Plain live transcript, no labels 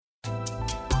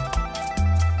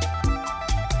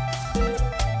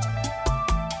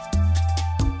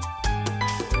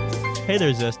Hey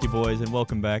there, Zesty boys, and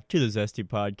welcome back to the Zesty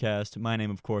podcast. My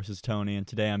name, of course, is Tony, and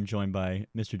today I'm joined by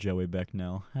Mr. Joey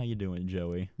Becknell. How you doing,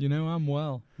 Joey? You know, I'm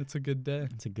well. It's a good day.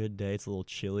 It's a good day. It's a little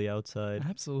chilly outside.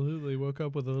 Absolutely. Woke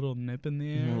up with a little nip in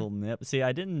the air. A little nip. See,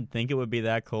 I didn't think it would be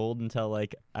that cold until,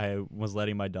 I was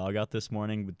letting my dog out this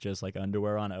morning with just,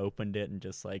 underwear on. I opened it and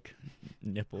just,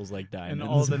 nipples like diamonds. And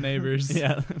all the neighbors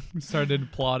yeah.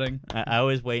 started plotting. I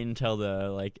always wait until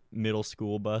the, middle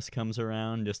school bus comes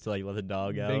around just to, let the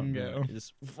dog out. Bingo.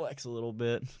 Just flex a little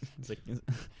bit. It's like...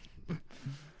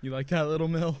 You like that, Little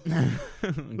Mill?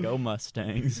 Go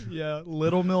Mustangs. Yeah,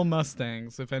 Little Mill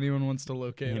Mustangs, if anyone wants to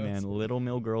locate us. Hey, man, Little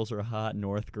Mill girls are hot,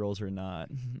 North girls are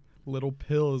not. Little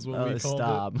Pill is what we called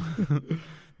stop. it.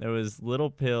 There was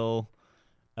Little Pill.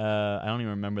 I don't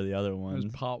even remember the other one.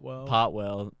 There's Potwell.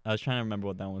 Potwell. I was trying to remember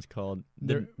what that one was called.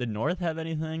 Did North have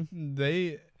anything?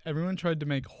 Everyone tried to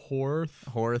make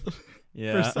Horth.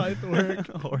 Yeah. Forsyth work.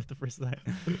 Horth Forsyth.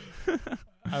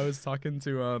 I was talking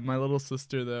to my little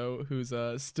sister, though, who's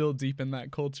still deep in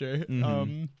that culture.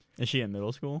 Mm-hmm. Is she in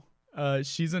middle school?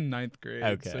 She's in 9th grade.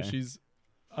 Okay. So she's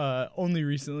only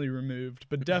recently removed,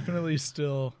 but definitely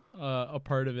still a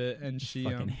part of it. And she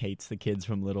fucking hates the kids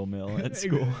from Little Mill at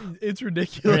school. It's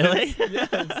ridiculous. Really?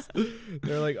 Yes.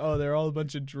 They're like, oh, they're all a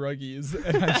bunch of druggies.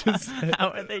 And I just said, how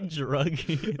are they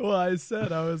druggies? Well, I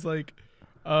was like,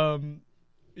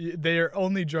 they are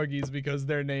only druggies because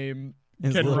their name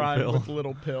can rhyme with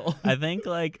Little Pill. I think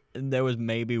there was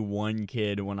maybe one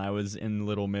kid when I was in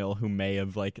Little Mill who may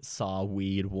have saw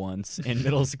weed once in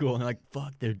middle school and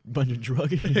fuck, they're a bunch of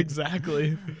druggies.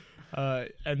 Exactly.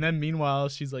 And then meanwhile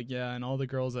she's like, yeah, and all the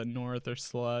girls at North are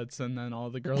sluts, and then all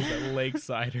the girls at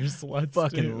Lakeside are sluts.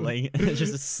 Fucking it's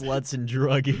just sluts and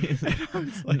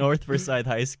druggies. North Forsyth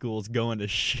High School's going to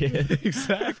shit.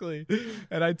 Exactly.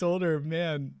 And I told her,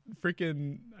 man,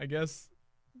 freaking, I guess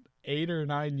 8 or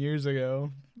 9 years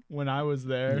ago when I was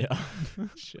there. Yeah.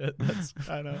 Shit, that's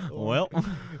kind of well.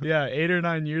 Yeah, 8 or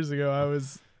 9 years ago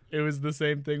it was the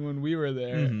same thing when we were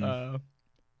there. Mm-hmm.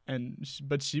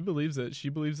 But she believes it. She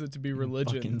believes it to be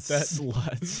religion. Fucking that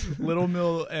sluts. Little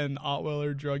Mill and Otwell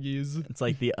are druggies. It's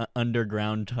like the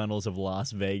underground tunnels of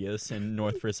Las Vegas and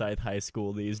North Forsyth High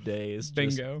School these days.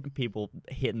 Bingo. Just people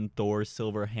hitting Thor's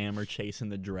silver hammer, chasing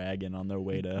the dragon on their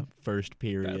way to first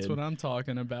period. That's what I'm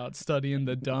talking about. Studying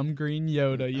the dumb green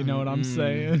Yoda. You know what I'm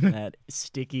saying? That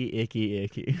sticky,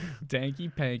 icky.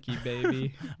 Danky panky,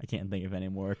 baby. I can't think of any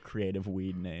more creative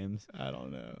weed names. I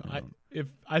don't know. If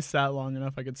I sat long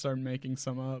enough, I could start making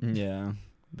some up. Yeah.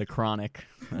 The Chronic.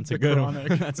 That's a The good Chronic.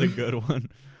 one. That's a good one.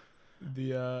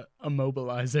 The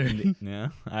Immobilizer. Yeah.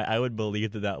 I would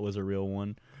believe that was a real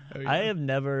one. Oh, yeah. I have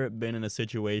never been in a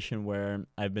situation where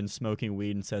I've been smoking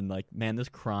weed and said, man, this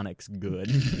Chronic's good.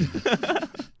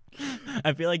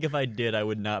 I feel like if I did, I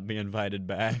would not be invited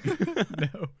back.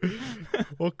 No.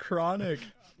 Well, Chronic,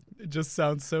 it just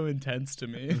sounds so intense to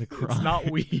me. It's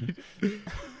not weed.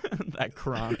 That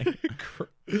Chronic.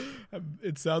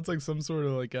 It sounds like some sort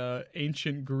of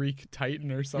ancient Greek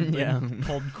titan or something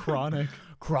called Chronic.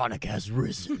 Chronic has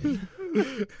risen.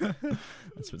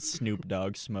 That's what Snoop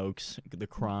Dogg smokes, the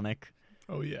Chronic.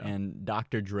 Oh, yeah. And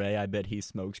Dr. Dre, I bet he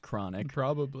smokes Chronic.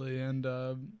 Probably. And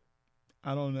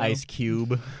I don't know. Ice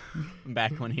Cube,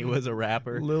 back when he was a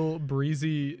rapper. Lil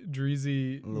Breezy,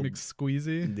 Dreezy,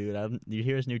 McSqueezy. Dude, you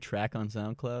hear his new track on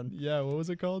SoundCloud? Yeah, what was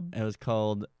it called? It was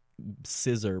called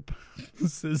Scissorp.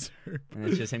 Scissorp. And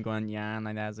it's just him going, yeah,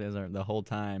 like that scissor the whole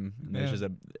time. And there's just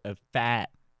a fat,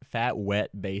 wet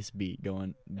bass beat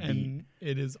going. And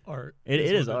it is art. It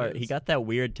is art. He got that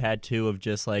weird tattoo of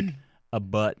just a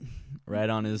butt right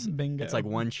on his. Bingo. It's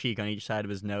one cheek on each side of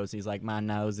his nose. He's like, my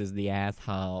nose is the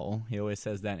asshole. He always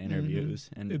says that in interviews,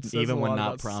 and even when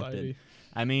not prompted. Society.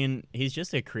 I mean, he's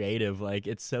just a creative.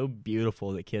 It's so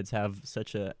beautiful that kids have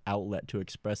such an outlet to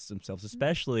express themselves,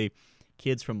 especially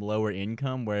kids from lower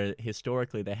income, where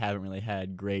historically they haven't really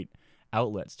had great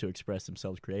outlets to express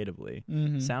themselves creatively.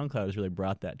 Mm-hmm. SoundCloud has really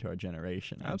brought that to our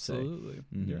generation. Absolutely.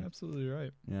 Mm-hmm. You're absolutely right.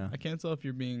 Yeah. I can't tell if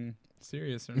you're being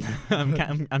serious or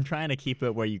not. I'm trying to keep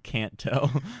it where you can't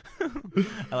tell.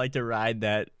 I like to ride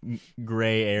that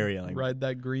gray area. Ride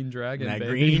that green dragon, that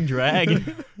baby. Green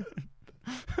dragon.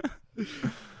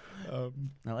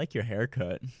 I like your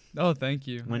haircut. Oh, thank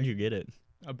you. When did you get it?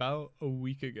 About a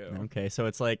week ago. Okay, so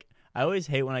it's I always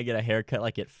hate when I get a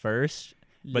haircut at first,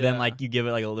 but then you give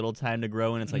it a little time to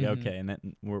grow, and it's okay, and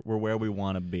then we're where we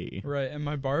want to be. Right, and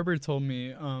my barber told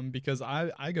me because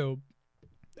I go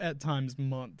at times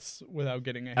months without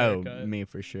getting a haircut. Oh, me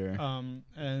for sure.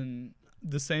 And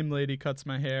the same lady cuts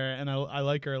my hair, and I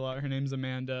like her a lot. Her name's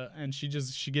Amanda, and she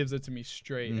gives it to me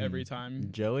straight every time.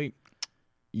 Joey,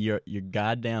 you're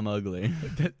goddamn ugly.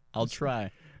 I'll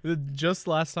try. Just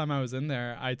last time I was in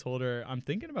there, I told her, I'm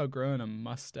thinking about growing a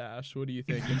mustache. What do you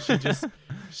think? And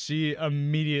she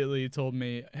immediately told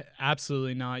me,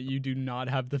 absolutely not. You do not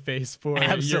have the face for it.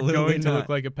 Absolutely You're going to not. look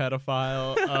like a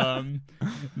pedophile.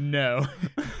 No.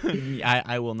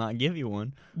 I will not give you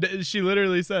one. She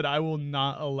literally said, I will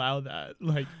not allow that.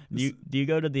 Like, Do you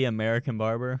go to the American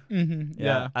Barber?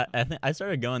 Yeah. I think I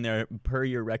started going there per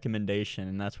your recommendation,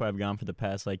 and that's where I've gone for the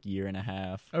past like year and a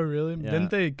half. Oh, really? Yeah.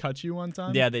 Didn't they cut you one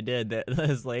time? Yeah, they did.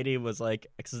 This lady was like,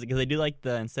 because they do like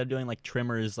instead of doing like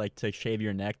trimmers like to shave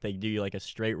your neck, they do you like a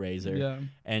straight razor. Yeah.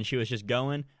 And she was just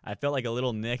going. I felt like a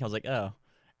little nick. I was like, oh.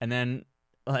 And then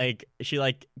like she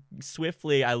like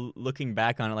swiftly, looking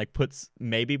back on it, like put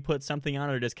something on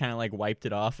it or just kind of like wiped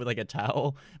it off with like a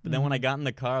towel. But then when I got in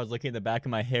the car, I was looking at the back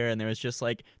of my hair and there was just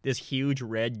like this huge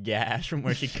red gash from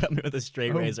where she cut me with a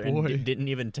straight razor and didn't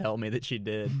even tell me that she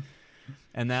did.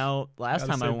 And now last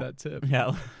time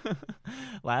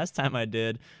last time I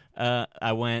did,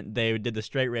 I went. They did the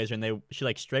straight razor, and she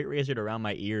like straight razored around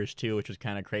my ears too, which was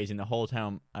kind of crazy. And the whole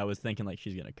time I was thinking like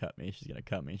she's gonna cut me,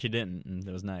 and she didn't, and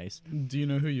it was nice. Do you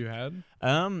know who you had?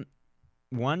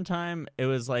 One time it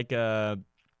was like a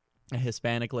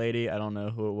Hispanic lady. I don't know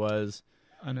who it was.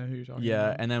 I know who you're talking about.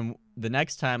 Yeah, and then the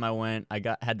next time I went, I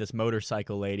had this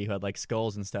motorcycle lady who had like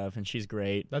skulls and stuff, and she's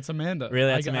great. That's Amanda.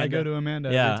 Really, that's Amanda? I go to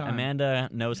Amanda yeah, every time. Amanda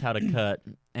knows how to cut.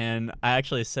 And I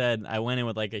actually said, I went in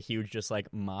with like a huge just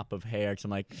like mop of hair, because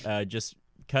I'm like, just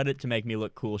cut it to make me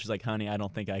look cool. She's like, honey, I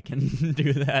don't think I can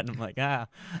do that. And I'm like,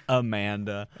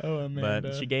 Amanda. Oh, Amanda.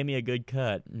 But she gave me a good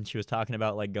cut, and she was talking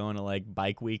about like going to like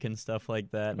bike week and stuff like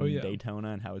that in Daytona,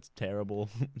 and how it's terrible,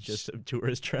 just a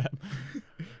tourist trap.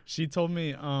 She told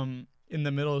me in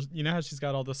the middle, you know how she's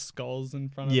got all the skulls in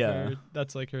front of her?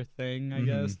 That's like her thing, I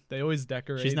guess. They always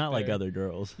decorate. She's not like other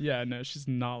girls. Yeah, no, she's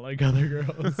not like other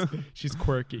girls. She's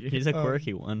quirky. She's a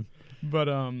quirky one. But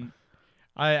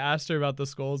I asked her about the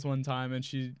skulls one time, and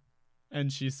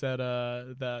she said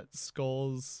that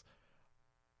skulls,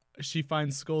 she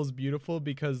finds skulls beautiful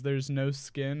because there's no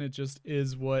skin. It just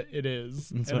is what it is.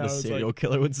 That's what a serial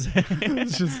killer would say.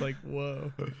 It's just like,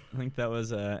 whoa. I think that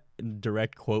was a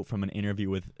direct quote from an interview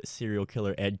with serial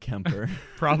killer Ed Kemper.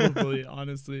 Probably,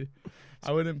 honestly.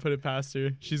 I wouldn't put it past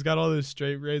her. She's got all those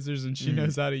straight razors, and she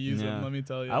knows how to use them, let me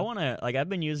tell you. I want to, like, I've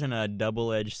been using a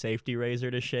double-edged safety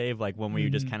razor to shave, like one where you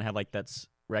just kind of have like that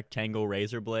rectangle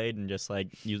razor blade and just like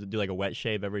do like a wet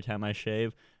shave every time I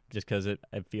shave, just because it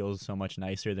feels so much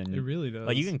nicer than... It really does.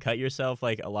 Like, you can cut yourself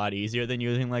like a lot easier than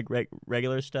using like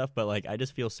regular stuff, but like I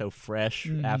just feel so fresh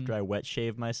after I wet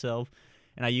shave myself.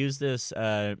 And I use this,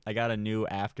 I got a new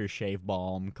aftershave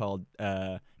balm called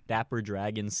Dapper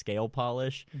Dragon Scale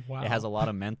Polish. Wow. It has a lot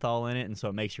of menthol in it, and so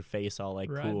it makes your face all like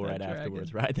cool right dragon.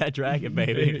 afterwards. Ride that dragon,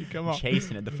 baby. Come on.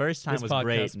 Chasing it. The first time was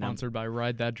great. This podcast sponsored by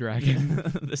Ride That Dragon.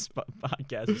 This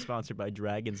podcast is sponsored by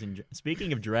Dragons.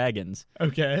 Speaking of dragons,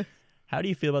 okay. How do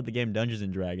you feel about the game Dungeons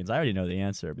and Dragons? I already know the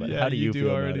answer, but yeah, how do you feel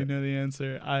about it? You do already know the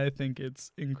answer. I think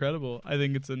it's incredible. I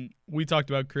think it's we talked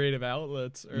about creative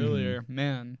outlets earlier.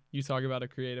 Man, you talk about a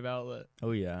creative outlet.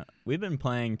 Oh, yeah. We've been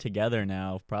playing together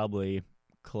now probably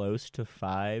close to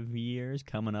 5 years,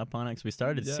 coming up on it. 'Cause we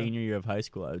started senior year of high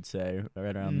school, I would say,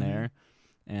 right around there.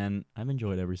 And I've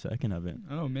enjoyed every second of it.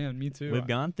 Oh, man, me too. We've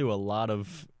gone through a lot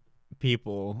of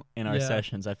people in our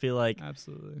sessions. I feel like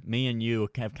me and you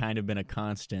have kind of been a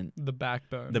constant. The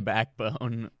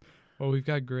backbone. Well, we've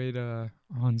got great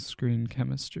on-screen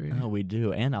chemistry. Oh, we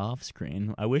do, and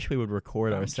off-screen. I wish we would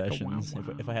record our sessions.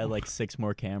 If I had like 6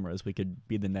 more cameras, we could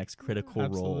be the next Critical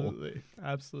Role.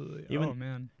 Absolutely. Oh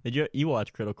man, did you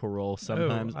watch Critical Role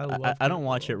sometimes? I don't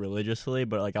watch it religiously,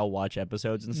 but like I'll watch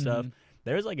episodes and stuff.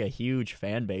 There's like a huge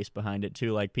fan base behind it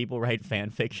too. Like people write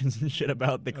fan fictions and shit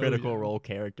about the Critical Role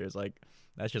characters. Like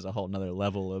that's just a whole nother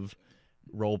level of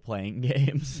role-playing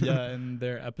games. Yeah, and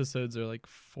their episodes are like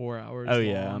 4 hours long.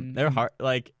 yeah. They're hard.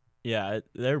 Like, yeah,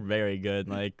 they're very good.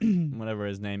 Like, whatever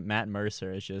his name, Matt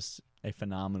Mercer is just a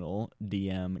phenomenal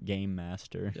DM game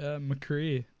master. Yeah,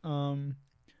 McCree.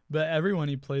 But everyone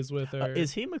he plays with are...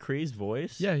 is he McCree's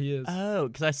voice? Yeah, he is. Oh,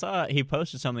 because I saw he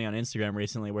posted something on Instagram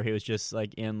recently where he was just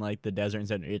like in like the desert and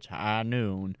said, "It's high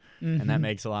noon," and that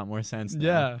makes a lot more sense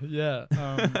now. Yeah.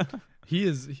 He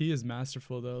is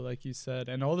masterful though, like you said,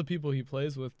 and all the people he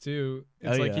plays with too.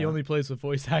 It's he only plays with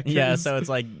voice actors. Yeah, so it's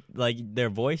like they're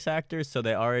voice actors, so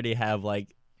they already have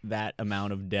like that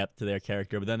amount of depth to their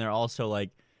character, but then they're also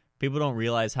like people don't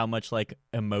realize how much like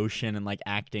emotion and like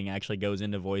acting actually goes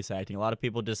into voice acting. A lot of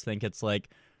people just think it's like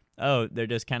oh, they're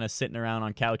just kind of sitting around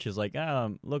on couches like,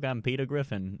 oh, look, I'm Peter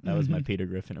Griffin. That was my Peter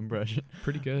Griffin impression.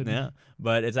 Pretty good. Yeah,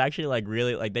 but it's actually like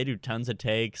really like they do tons of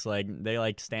takes. Like they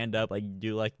like stand up, like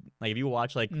do like if you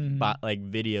watch like like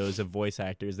videos of voice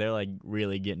actors, they're like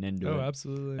really getting into it. Oh,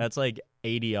 absolutely. That's like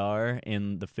ADR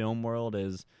in the film world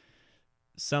is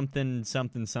something.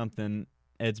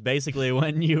 It's basically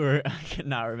when you were I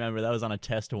cannot remember, that was on a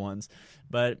test once,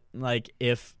 but like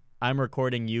if I'm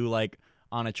recording you like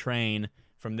on a train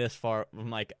from this far, from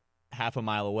like half a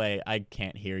mile away, I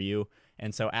can't hear you.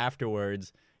 And so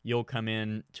afterwards, you'll come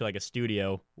in to like a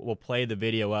studio, we'll play the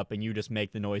video up, and you just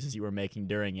make the noises you were making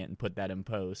during it and put that in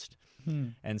post.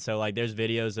 And so like there's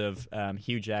videos of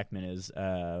Hugh Jackman is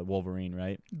Wolverine,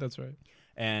 right? That's right.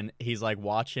 And he's like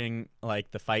watching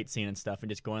like the fight scene and stuff and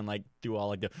just going like through all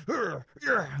like the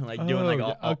like doing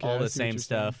like all the same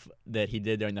stuff that he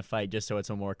did during the fight, just so it's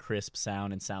a more crisp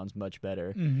sound and sounds much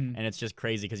better. And it's just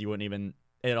crazy because you wouldn't even,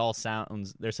 it all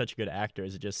sounds, they're such good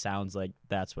actors, it just sounds like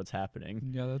that's what's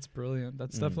happening. Yeah, that's brilliant.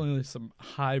 That's definitely some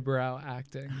highbrow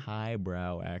acting.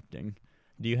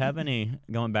 Do you have any,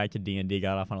 going back to D&D,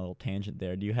 got off on a little tangent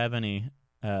there, do you have any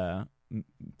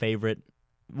favorite,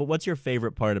 what's your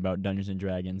favorite part about Dungeons &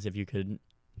 Dragons, if you could,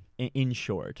 in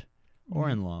short or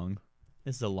in long?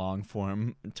 This is a long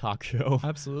form talk show.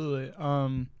 Absolutely.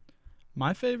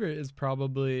 My favorite is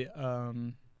probably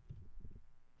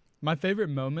my favorite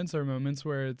moments are moments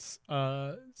where it's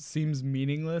seems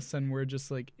meaningless and we're just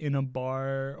like in a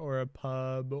bar or a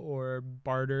pub or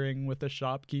bartering with a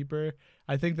shopkeeper.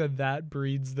 I think that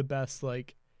breeds the best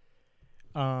like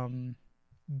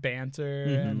banter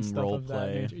and stuff role of play.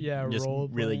 That nature. Yeah, just role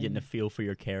really playing. getting a feel for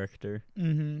your character.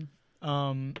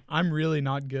 I'm really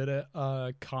not good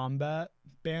at combat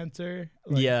banter.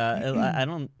 Like,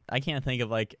 I can't think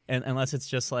of like unless it's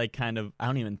just like kind of, I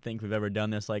don't even think we've ever done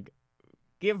this like,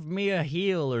 give me a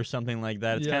heal or something like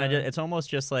that. It's kind of it's almost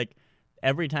just like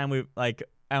every time we like,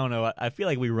 I don't know, I feel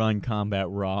like we run combat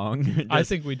wrong. I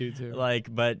think we do too.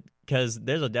 Like, but because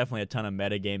there's definitely a ton of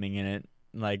metagaming in it.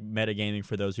 Like metagaming,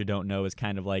 for those who don't know, is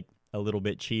kind of like a little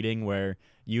bit cheating, where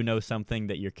you know something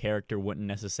that your character wouldn't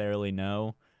necessarily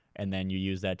know, and then you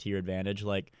use that to your advantage.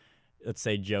 Like, let's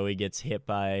say Joey gets hit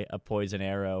by a poison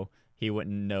arrow. He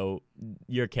wouldn't know,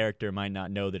 your character might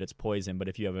not know that it's poison, but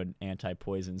if you have an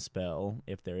anti-poison spell,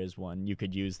 if there is one, you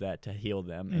could use that to heal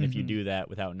them. And if you do that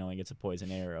without knowing it's a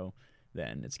poison arrow,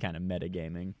 then it's kind of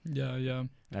metagaming. Yeah. And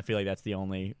I feel like that's the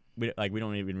only, we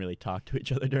don't even really talk to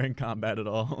each other during combat at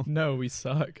all. No, we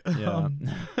suck. Yeah.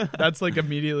 That's like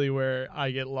immediately where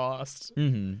I get lost.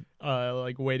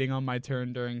 Like waiting on my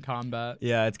turn during combat.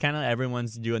 Yeah, it's kind of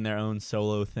everyone's doing their own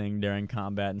solo thing during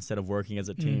combat instead of working as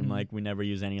a team. Like we never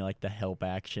use any like the help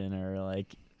action or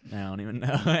like, I don't even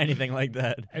know, anything like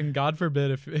that. And God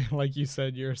forbid if, like you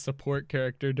said, you're a support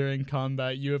character during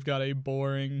combat, you have got a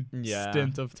boring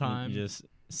stint of time. You just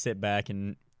sit back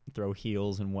and throw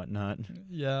heals and whatnot.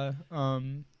 Yeah.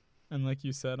 And like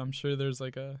you said, I'm sure there's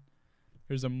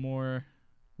a more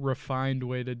refined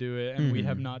way to do it, and we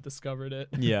have not discovered it.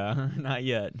 Yeah, not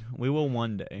yet. We will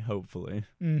one day, hopefully.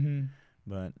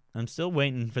 But I'm still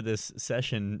waiting for this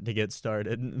session to get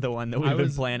started, the one that we've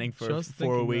been planning for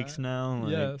 4 weeks now.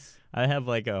 Like, yes. I have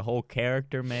like a whole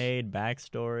character made,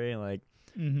 backstory, like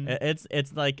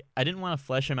it's like I didn't want to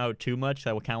flesh him out too much.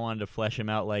 I kind of wanted to flesh him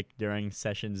out like during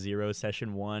session 0,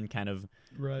 session 1, kind of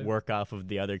work off of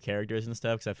the other characters and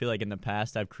stuff, because I feel like in the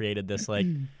past I've created this like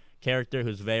character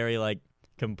who's very like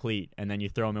complete, and then you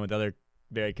throw him in with other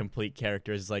very complete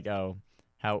characters. It's like, oh,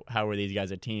 how are these guys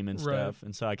a team and stuff?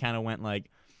 And so I kind of went like,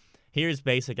 here's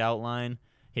basic outline,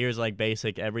 here's like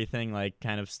basic everything, like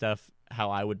kind of stuff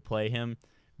how I would play him.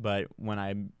 But when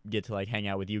I get to like hang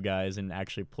out with you guys and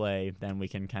actually play, then we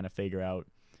can kind of figure out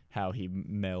how he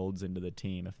melds into the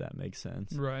team, if that makes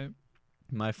sense. Right.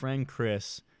 My friend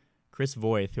Chris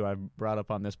Voith, who I've brought up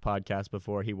on this podcast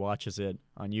before, he watches it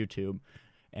on YouTube.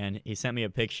 And he sent me a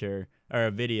picture or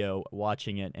a video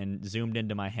watching it and zoomed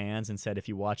into my hands and said, if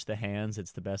you watch the hands,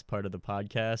 it's the best part of the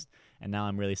podcast. And now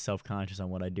I'm really self-conscious on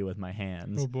what I do with my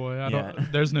hands. Oh, boy.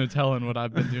 There's no telling what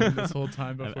I've been doing this whole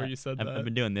time before you said that. I've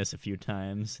been doing this a few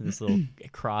times, this little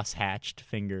cross-hatched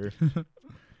finger.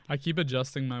 I keep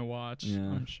adjusting my watch,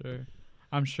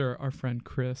 I'm sure our friend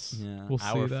Chris will see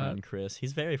that. Our friend Chris.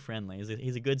 He's very friendly.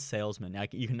 He's a good salesman.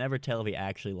 You can never tell if he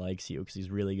actually likes you because he's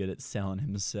really good at selling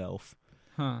himself.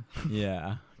 Huh.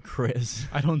 Yeah, Chris.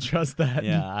 I don't trust that.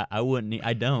 Yeah, I wouldn't.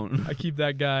 I don't. I keep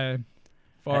that guy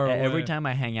far away. Every time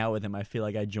I hang out with him, I feel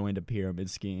like I joined a pyramid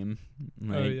scheme.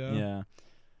 Like, yeah.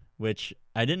 Which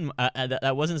I didn't.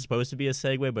 That wasn't supposed to be a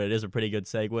segue, but it is a pretty good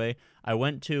segue. I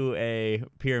went to a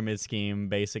pyramid scheme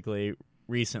basically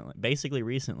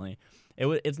recently,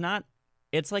 It's not.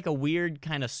 It's like a weird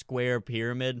kind of square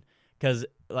pyramid because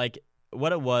like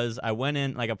what it was, I went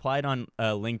in, like applied on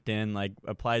LinkedIn, like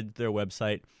applied to their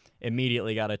website,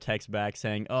 immediately got a text back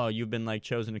saying, "Oh, you've been like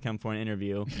chosen to come for an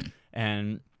interview,"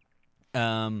 and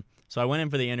so I went in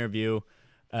for the interview,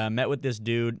 met with this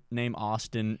dude named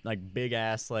Austin, like big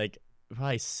ass, like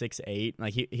probably 6'8",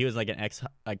 like he was like an ex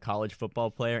like college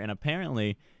football player, and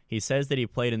apparently he says that he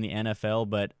played in the NFL,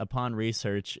 but upon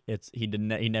research, he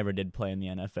never did play in the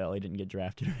NFL. He didn't get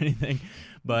drafted or anything,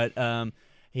 but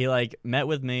he like met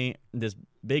with me, this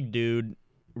big dude,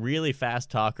 really fast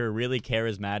talker, really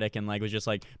charismatic, and like was just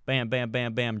like bam, bam,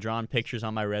 bam, bam, drawing pictures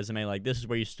on my resume. Like, this is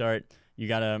where you start. You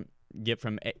gotta get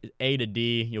from A to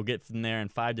D. You'll get from there in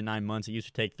 5 to 9 months. It used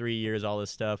to take 3 years, all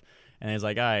this stuff. And he's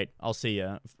like, all right, I'll see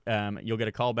you. You'll get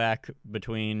a call back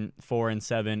between 4 and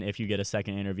 7 if you get a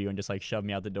second interview, and just like shove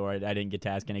me out the door. I didn't get to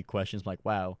ask any questions. I'm like,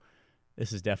 wow,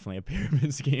 this is definitely a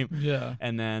pyramid scheme. Yeah.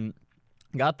 And then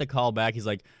got the call back. He's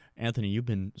like, Anthony, you've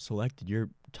been selected. You're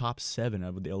top 7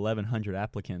 of the 1,100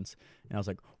 applicants. And I was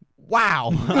like,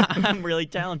 wow, I'm really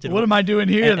talented. What am I doing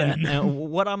here then? And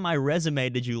what on my resume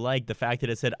did you like? The fact that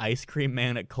it said ice cream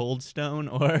man at Cold Stone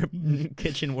or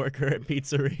kitchen worker at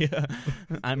pizzeria?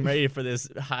 I'm ready for this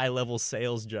high-level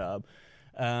sales job.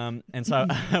 And so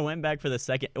I went back for the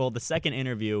second. Well, the second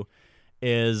interview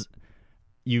is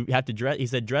you have to dress. He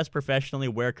said, dress professionally,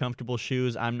 wear comfortable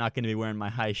shoes. I'm not going to be wearing my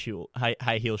high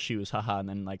heel shoes, haha, and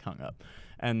then like hung up.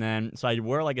 And then so I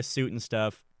wore like a suit and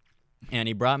stuff. And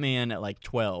he brought me in at like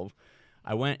 12.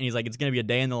 I went, and he's like, it's going to be a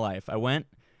day in the life. I went.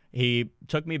 He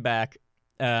took me back.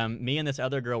 Me and this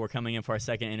other girl were coming in for our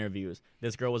second interviews.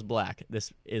 This girl was black.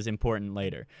 This is important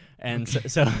later. And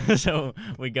so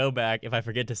we go back. If I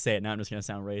forget to say it now, I'm just going to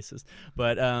sound racist.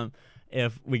 But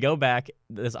if we go back,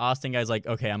 this Austin guy's like,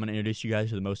 okay, I'm going to introduce you guys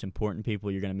to the most important people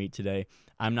you're going to meet today.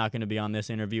 I'm not going to be on this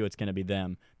interview. It's going to be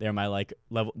them. They're my like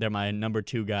level. They're my number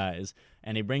 2 guys.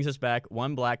 And he brings us back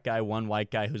one black guy, one white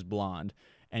guy who's blonde.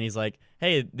 And he's like,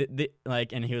 hey,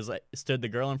 and he was like, stood the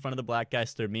girl in front of the black guy,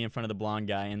 stood me in front of the blonde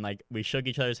guy, and like we shook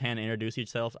each other's hand and introduced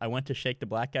ourselves. I went to shake the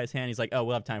black guy's hand. He's like, oh,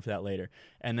 we'll have time for that later.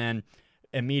 And then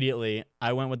immediately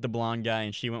I went with the blonde guy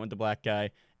and she went with the black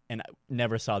guy, and I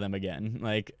never saw them again.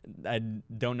 Like, I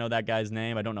don't know that guy's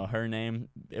name. I don't know her name.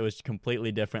 It was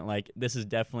completely different. Like, this is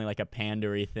definitely like a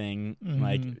pandery thing,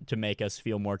 like to make us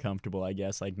feel more comfortable, I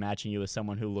guess. Like matching you with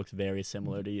someone who looks very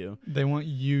similar to you. They want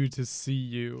you to see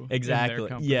you. Exactly. In their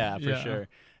company. Yeah, for sure.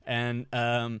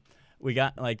 And we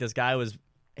got like this guy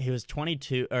he was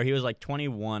 22, or he was like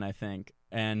 21, I think,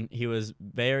 and he was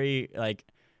very like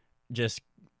just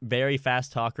very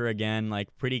fast talker again,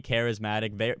 like pretty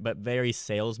charismatic, but very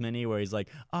salesman-y, where he's like,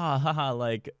 haha,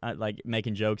 like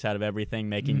making jokes out of everything,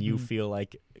 making you feel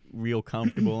like real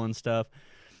comfortable and stuff.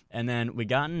 And then we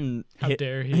got in. How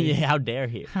dare he? Yeah, how dare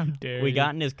he? How dare we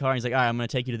got in his car, and he's like, all right, I'm going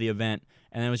to take you to the event.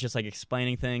 And then it was just like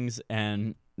explaining things,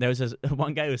 and there was this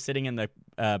one guy who was sitting in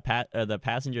the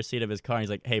passenger seat of his car, and he's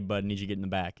like, hey, bud, I need you to get in the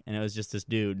back. And it was just this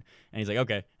dude, and he's like,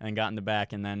 okay, and then got in the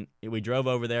back, and then we drove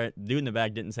over there. The dude in the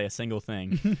back didn't say a single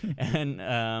thing.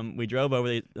 And we drove over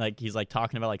there, like he's like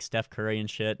talking about like Steph Curry and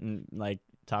shit, and like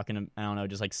talking, I don't know,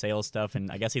 just like sales stuff.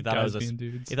 And I guess he thought I was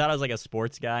like a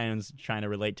sports guy and was trying to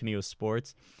relate to me with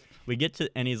sports. We get to,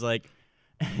 and he's like,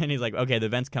 okay, the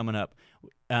event's coming up.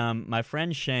 My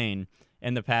friend Shane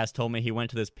in the past told me he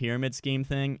went to this pyramid scheme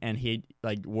thing, and he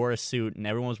like wore a suit, and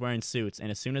everyone was wearing suits.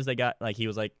 And as soon as they got, like, he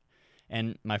was like,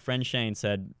 and my friend Shane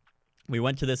said, we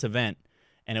went to this event,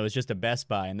 and it was just a Best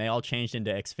Buy, and they all changed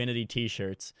into Xfinity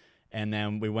T-shirts. And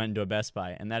then we went into a Best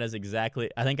Buy, and that is exactly.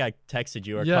 I think I texted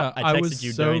you, or I texted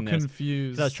you during this. I was so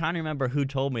confused. So I was trying to remember who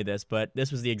told me this, but this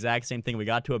was the exact same thing. We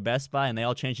got to a Best Buy, and they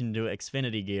all changed into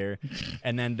Xfinity gear,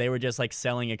 and then they were just like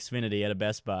selling Xfinity at a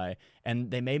Best Buy,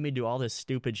 and they made me do all this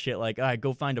stupid shit, like, all right,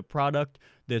 go find a product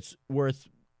that's worth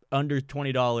under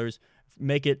 $20,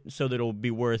 make it so that it'll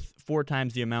be worth 4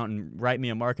 times the amount, and write me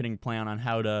a marketing plan on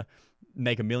how to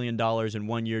make $1 million in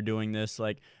 1 year doing this,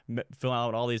 like fill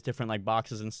out all these different like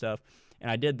boxes and stuff.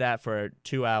 And I did that for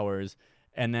 2 hours,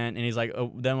 and he's like,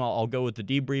 oh, then I'll go with the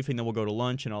debriefing, then we'll go to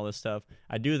lunch and all this stuff.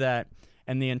 I do that,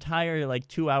 and the entire like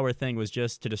 2-hour thing was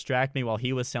just to distract me while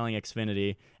he was selling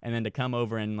Xfinity, and then to come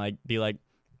over and like be like,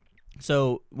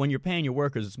 so when you're paying your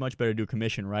workers, it's much better to do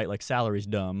commission, right? Like salary's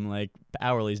dumb, like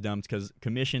hourly's dumb, because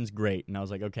commission's great. And I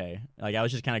was like, okay. Like I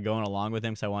was just kind of going along with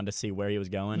him because I wanted to see where he was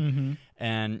going.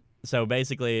 And so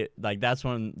basically, like that's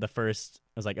when the first,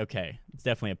 I was like, okay, it's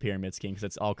definitely a pyramid scheme because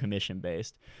it's all commission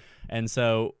based. And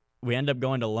so we end up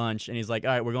going to lunch, and he's like,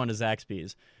 all right, we're going to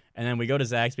Zaxby's. And then we go to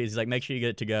Zaxby's. He's like, make sure you get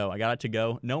it to go. I got it to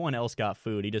go. No one else got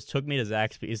food. He just took me to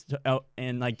Zaxby's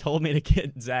and like told me to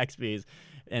get Zaxby's.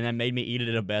 and then made me eat it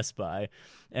at a Best Buy.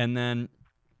 And then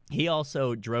he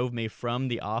also drove me from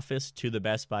the office to the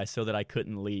Best Buy so that I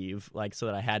couldn't leave, like so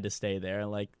that I had to stay there.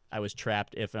 Like I was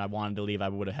trapped. If I wanted to leave, I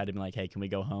would have had to be like, hey, can we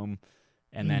go home?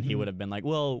 And then he would have been like,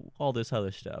 well, all this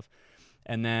other stuff.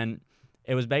 And then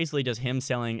it was basically just him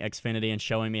selling Xfinity and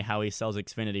showing me how he sells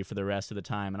Xfinity for the rest of the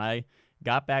time. And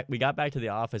we got back to the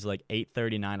office at like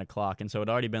 8:30, 9 o'clock. And so it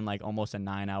had already been like almost a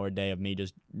 9-hour day of me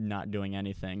just not doing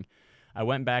anything. I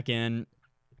went back in,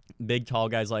 big tall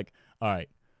guy's like, all right.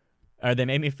 They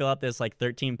made me fill out this like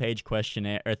 13-page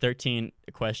questionnaire or 13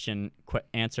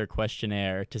 answer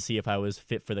questionnaire to see if I was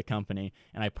fit for the company.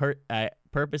 And I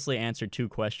purposely answered 2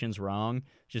 questions wrong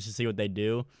just to see what they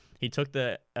do. He took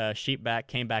the sheet back,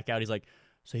 came back out. He's like,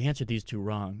 so you answered these 2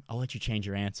 wrong. I'll let you change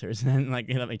your answers. And then like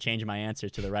he let me change my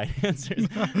answers to the right answers.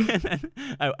 And then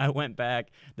I went back.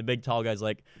 The big tall guy's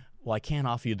like, well, I can't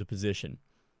offer you the position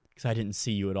because I didn't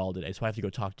see you at all today, so I have to go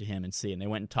talk to him and see. And they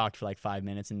went and talked for like 5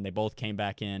 minutes, and they both came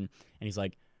back in, and he's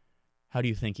like, how do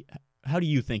you think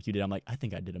you did? I'm like, I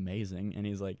think I did amazing. And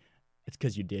he's like, it's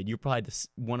because you did. You're probably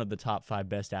one of the top 5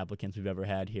 best applicants we've ever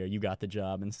had here. You got the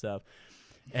job and stuff.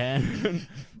 And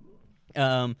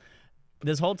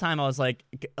this whole time I was like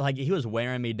he was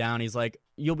wearing me down. He's like,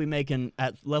 you'll be making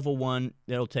at level 1,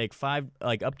 it'll take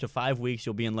up to 5 weeks.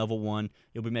 You'll be in level 1.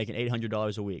 You'll be making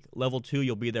 $800 a week. Level 2,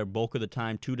 you'll be there bulk of the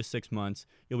time, 2 to 6 months.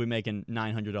 You'll be making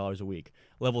 $900 a week.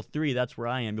 Level 3, that's where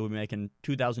I am. You'll be making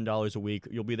 $2,000 a week.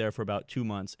 You'll be there for about 2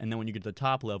 months. And then when you get to the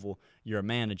top level, you're a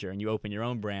manager and you open your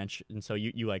own branch. And so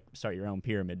you like start your own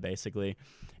pyramid basically.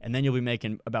 And then you'll be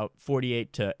making about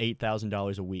 $48,000 to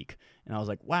 $8,000 a week. And I was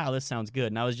like, wow, this sounds good.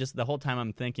 And I was just the whole time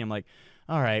I'm thinking, I'm like,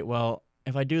 all right, well,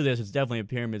 if I do this, it's definitely a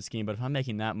pyramid scheme. But if I'm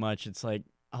making that much, it's like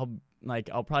I'll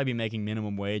probably be making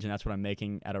minimum wage, and that's what I'm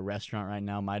making at a restaurant right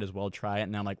now. Might as well try it.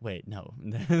 And I'm like, wait, no,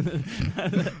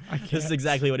 this is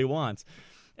exactly what he wants.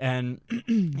 And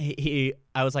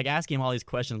I was like asking him all these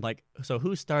questions, like, so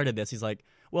who started this? He's like,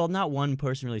 well, not one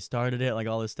person really started it, like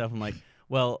all this stuff. I'm like,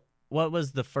 well, what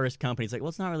was the first company? He's like, well,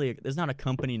 it's not really, there's not a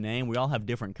company name. We all have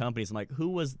different companies. I'm like,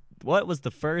 what was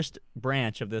the first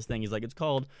branch of this thing? He's like, it's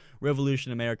called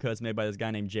Revolution America. It's made by this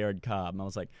guy named Jared Cobb. And I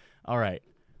was like, all right,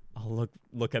 I'll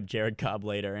look up Jared Cobb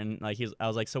later. And like I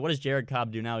was like, so what does Jared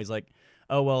Cobb do now? He's like,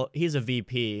 oh, well, he's a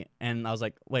VP. And I was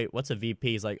like, wait, what's a VP?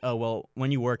 He's like, oh, well,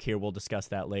 when you work here, we'll discuss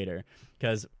that later.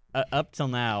 Because up till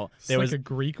now, there was a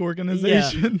Greek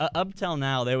organization. Yeah, up till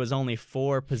now, there was only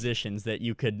 4 positions that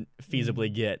you could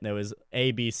feasibly get. There was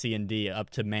A, B, C, and D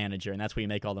up to manager, and that's where you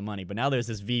make all the money. But now there's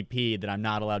this VP that I'm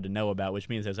not allowed to know about, which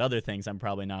means there's other things I'm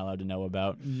probably not allowed to know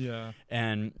about. Yeah.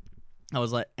 And I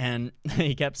was like, and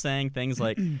he kept saying things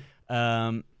like, he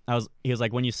was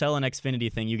like, when you sell an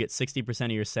Xfinity thing, you get 60%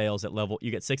 of your sales at level.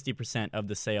 You get 60% of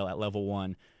the sale at level 1.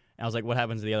 And I was like, what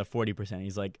happens to the other 40%?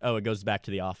 He's like, oh, it goes back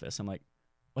to the office. I'm like,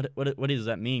 what does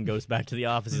that mean? Goes back to the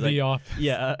office? He's the like, office.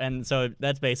 Yeah, and so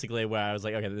that's basically where I was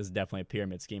like, okay, this is definitely a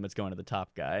pyramid scheme. It's going to the top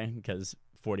guy because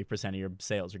 40% of your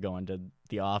sales are going to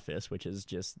the office, which is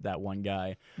just that one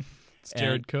guy. It's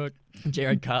Jared Cook.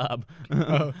 Jared Cobb.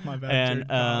 Oh, my bad. And Jared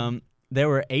Cobb. there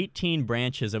were 18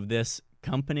 branches of this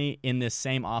company in this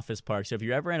same office park. So if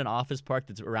you're ever in an office park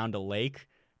that's around a lake,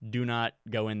 do not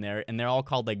go in there. And they're all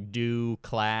called like Do,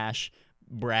 Clash,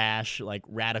 Brash, like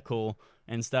Radical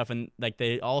and stuff, and like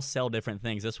they all sell different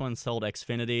things. This one sold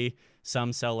Xfinity.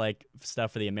 Some sell like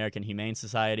stuff for the American Humane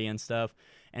Society and stuff.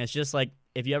 And it's just like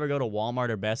if you ever go to Walmart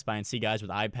or Best Buy and see guys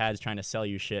with iPads trying to sell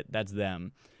you shit, that's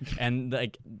them. And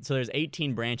like so, there's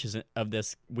 18 branches of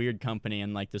this weird company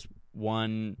in like this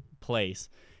one place,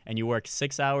 and you work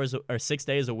 6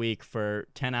 days a week for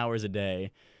 10 hours a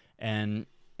day, and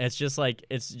it's just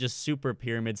super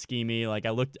pyramid schemey. Like I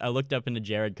looked up into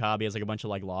Jared Cobb. He has like a bunch of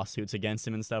like lawsuits against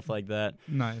him and stuff like that.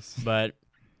 Nice.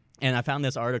 And I found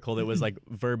this article that was like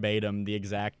verbatim the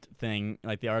exact thing.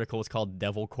 Like the article was called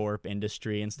Devil Corp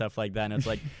Industry and stuff like that. And it's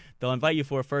like they'll invite you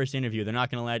for a first interview. They're not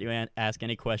going to let you ask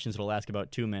any questions. It'll last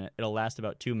about 2 minutes. It'll last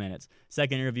about 2 minutes.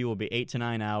 Second interview will be 8 to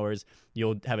 9 hours.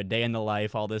 You'll have a day in the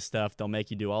life, all this stuff. They'll make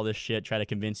you do all this shit, try to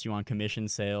convince you on commission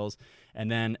sales.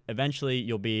 And then eventually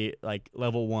you'll be like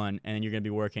level 1, and then you're going to be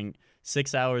working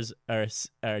 6 hours or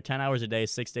 10 hours a day,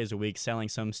 6 days a week, selling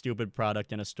some stupid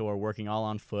product in a store, working all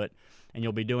on foot. And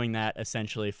you'll be doing that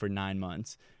essentially for 9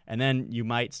 months. And then you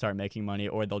might start making money,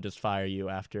 or they'll just fire you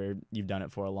after you've done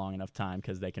it for a long enough time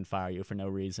because they can fire you for no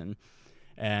reason.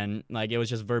 And like it was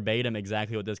just verbatim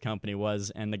exactly what this company was.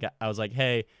 And the guy, I was like,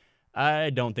 hey,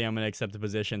 I don't think I'm going to accept the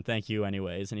position. Thank you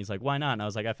anyways. And he's like, why not? And I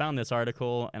was like, I found this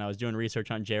article and I was doing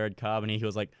research on Jared Cobb. And he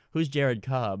was like, who's Jared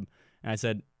Cobb? And I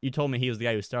said, you told me he was the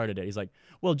guy who started it. He's like,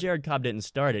 well, Jared Cobb didn't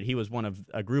start it. He was one of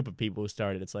a group of people who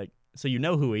started it. It's like, so you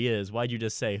know who he is. Why'd you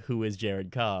just say, who is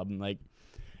Jared Cobb? And, like,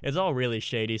 it's all really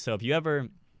shady. So if you ever,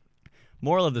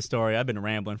 moral of the story, I've been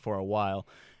rambling for a while.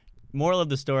 Moral of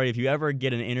the story, if you ever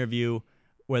get an interview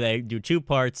where they do 2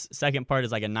 parts, second part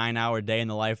is like a 9-hour day in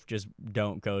the life, just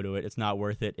don't go to it. It's not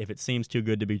worth it. If it seems too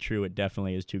good to be true, it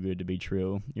definitely is too good to be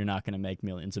true. You're not going to make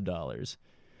millions of dollars.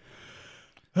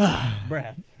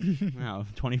 Brad. Wow,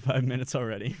 25 minutes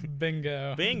already.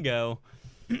 Bingo.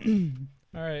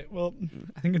 All right, well,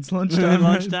 I think it's lunchtime.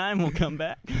 Lunchtime, we'll come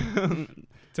back.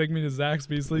 Take me to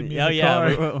Zaxby's, leave me in the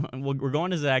car. We're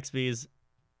going to Zaxby's.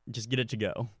 Just get it to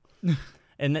go.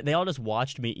 And they all just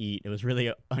watched me eat. It was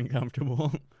really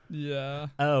uncomfortable. Yeah.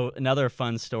 Oh, another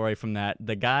fun story from that.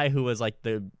 The guy who was like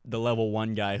the level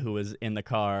 1 guy who was in the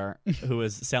car, who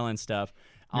was selling stuff.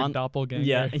 Your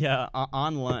doppelganger. Yeah.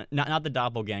 On lunch, not the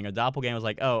doppelganger. Doppelganger was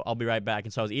like, "Oh, I'll be right back."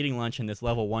 And so I was eating lunch, and this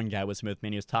level 1 guy was with me,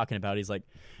 and he was talking about. He's like,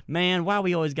 "Man, why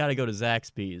we always got to go to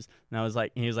Zaxby's?" And I was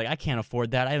like, he was like, "I can't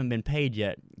afford that. I haven't been paid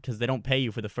yet because they don't pay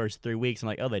you for the first 3 weeks." I'm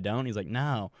like, "Oh, they don't?" He's like,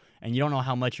 "No, and you don't know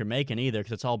how much you're making either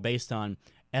because it's all based on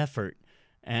effort."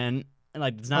 And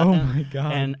like, it's not. Oh my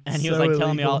god. And he so was like telling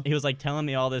illegal. me all. He was like telling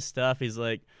me all this stuff. He's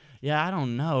like, "Yeah, I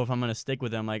don't know if I'm gonna stick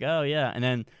with them." I'm like, "Oh yeah." And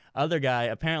then other guy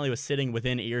apparently was sitting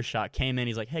within earshot, came in.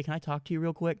 He's like, "Hey, can I talk to you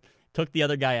real quick?" Took the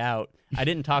other guy out. I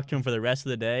didn't talk to him for the rest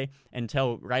of the day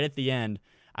until right at the end.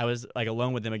 I was like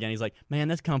alone with him again. He's like, "Man,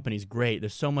 this company's great.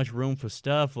 There's so much room for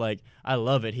stuff. Like, I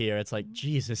love it here." It's like,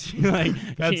 Jesus, like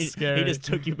That's scary. He just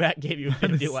took you back, gave you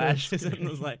 50 lashes, and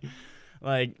was like,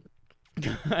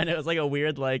 and it was like a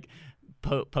weird like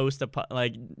post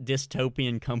like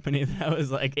dystopian company that I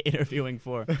was like interviewing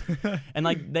for. And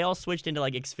like they all switched into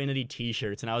like Xfinity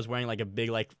t-shirts, and I was wearing like a big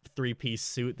like 3-piece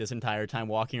suit this entire time,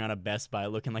 walking around a Best Buy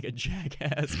looking like a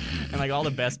jackass. And like all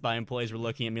the Best Buy employees were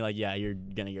looking at me like, "Yeah, you're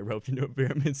gonna get roped into a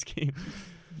pyramid scheme."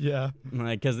 Yeah.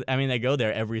 Like, because I mean they go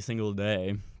there every single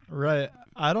day. Right.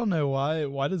 I don't know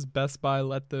why does Best Buy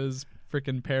let those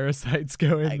freaking parasites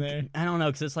go in there? I don't know,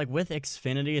 because it's like with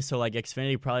Xfinity, so like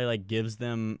Xfinity probably like gives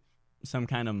them some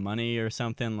kind of money or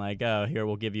something, like, "Oh, here,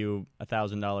 we'll give you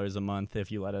 $1,000 a month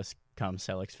if you let us come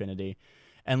sell Xfinity."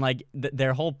 And like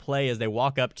their whole play is they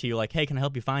walk up to you like, "Hey, can I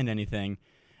help you find anything?"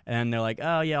 And they're like,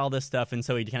 "Oh yeah, all this stuff." And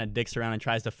so he kind of dicks around and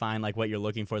tries to find like what you're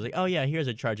looking for. He's like, "Oh yeah, here's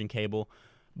a charging cable.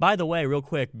 By the way, real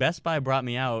quick, Best Buy brought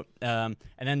me out," and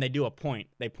then they do a point.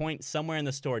 They point somewhere in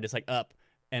the store, just like up,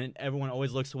 and everyone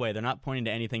always looks away. They're not pointing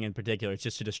to anything in particular. It's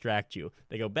just to distract you.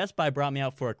 They go, "Best Buy brought me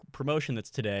out for a promotion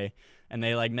that's today," and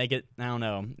they like make it, I don't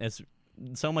know, it's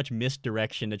so much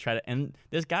misdirection to try to, and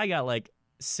this guy got like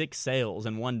 6 sales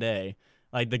in one day.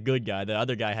 Like the good guy. The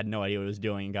other guy had no idea what he was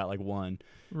doing and got like 1.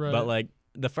 Right. But like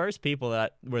the first people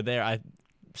that were there, I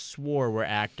swore were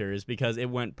actors because it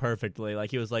went perfectly.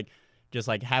 Like he was like just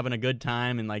like having a good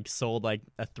time and like sold like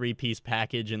a 3-piece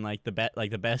package and like the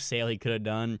best sale he could have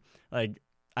done. Like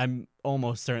I'm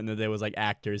almost certain that there was like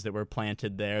actors that were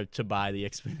planted there to buy the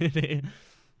Xfinity.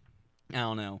 I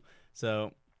don't know.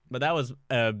 So, but that was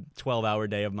a 12-hour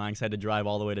day of mine because I had to drive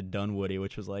all the way to Dunwoody,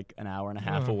 which was like an hour and a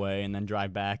half away, and then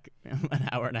drive back an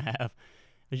hour and a half.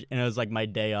 And it was like my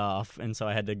day off, and so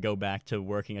I had to go back to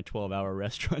working a 12-hour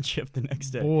restaurant shift the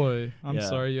next day. Boy, I'm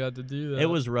sorry you had to do that. It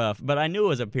was rough, but I knew it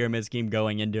was a pyramid scheme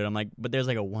going into it. I'm like, but there's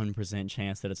like a 1%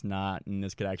 chance that it's not, and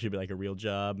this could actually be like a real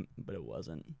job, but it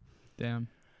wasn't. Damn.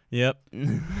 Yep.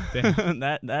 Damn.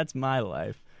 That's my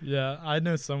life. Yeah, I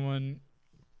know someone.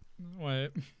 Wait,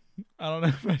 I don't know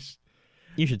if I should.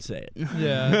 You should say it.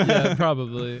 Yeah,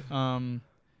 probably.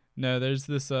 No, there's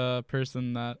this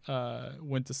person that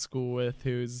went to school with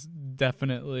who's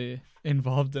definitely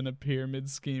involved in a pyramid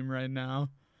scheme right now.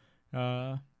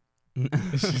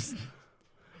 It's just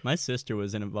My sister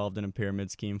was involved in a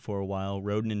pyramid scheme for a while,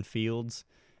 Roden and Fields,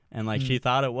 and like she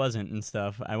thought it wasn't and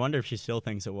stuff. I wonder if she still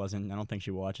thinks it wasn't. I don't think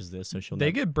she watches this, so she'll.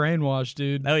 They get brainwashed,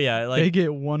 dude. Oh yeah, like they get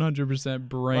 100%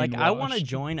 brainwashed. Like I want to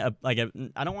join I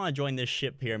don't want to join this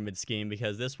shit pyramid scheme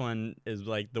because this one is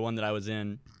like the one that I was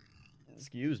in.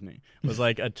 Excuse me. Was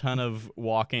like a ton of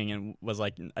walking and was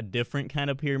like a different kind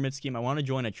of pyramid scheme. I want to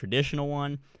join a traditional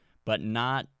one, but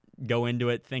not go into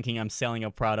it thinking I'm selling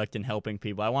a product and helping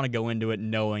people. I want to go into it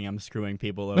knowing I'm screwing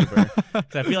people over.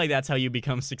 Because I feel like that's how you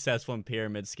become successful in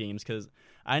pyramid schemes. Because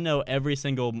I know every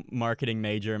single marketing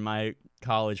major in my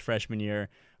college freshman year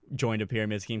joined a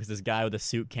pyramid scheme because this guy with a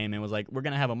suit came in and was like, "We're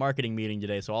going to have a marketing meeting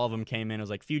today." So all of them came in. It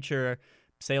was like, "Future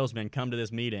salesmen, come to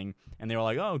this meeting." And they were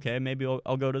like, "Oh, okay, maybe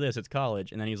I'll go to this. It's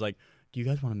college." And then he's like, "Do you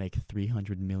guys want to make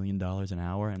 $300 million an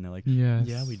hour?" And they're like, Yes.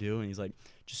 "Yeah, we do." And he's like,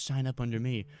 "Just sign up under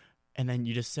me. And then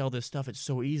you just sell this stuff. It's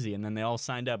so easy." And then they all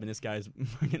signed up, and this guy's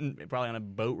probably on a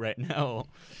boat right now.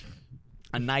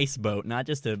 A nice boat, not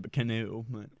just a canoe.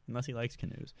 Unless he likes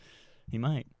canoes. He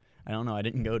might. I don't know. I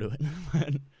didn't go to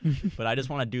it. But I just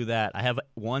want to do that. I have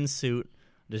one suit,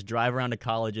 just drive around to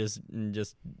colleges and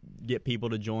just get people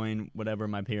to join whatever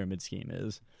my pyramid scheme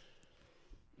is.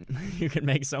 You can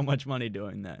make so much money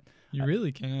doing that. You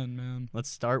really can, man. Let's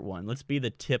start one. Let's be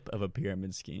the tip of a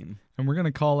pyramid scheme. And we're going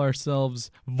to call ourselves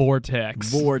Vortex.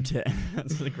 Vortex.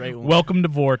 That's a great one. Welcome to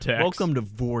Vortex. Welcome to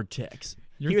Vortex.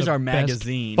 You're Here's the our best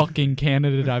magazine. Fucking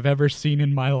candidate I've ever seen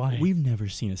in my life. We've never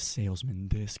seen a salesman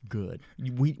this good.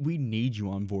 We need you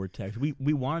on Vortex.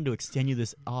 We wanted to extend you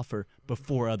this offer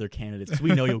before other candidates. 'Cause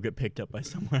we know you'll get picked up by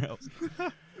somewhere else.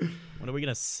 What are we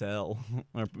gonna sell?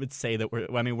 Or let's say that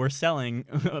we're selling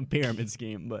a pyramid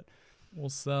scheme, but we'll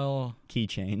sell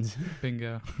keychains.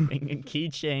 Bingo.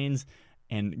 Keychains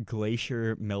and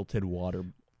glacier melted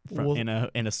water. In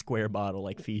a square bottle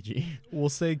like Fiji. We'll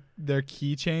say their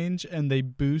key change and they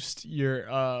boost your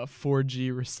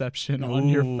 4G reception on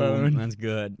your phone. That's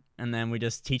good. And then we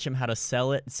just teach them how to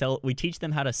sell it. We teach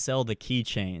them how to sell the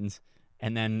keychains,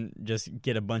 and then just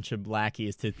get a bunch of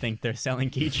lackeys to think they're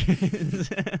selling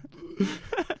keychains.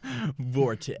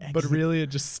 Vortex. But really,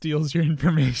 it just steals your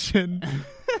information.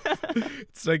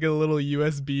 It's like a little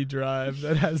USB drive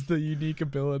that has the unique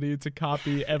ability to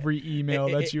copy every email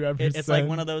that you ever send. It's like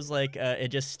one of those, like, it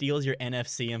just steals your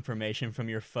NFC information from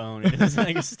your phone. It just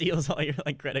like steals all your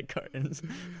like credit cards.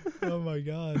 Oh my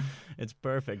god. It's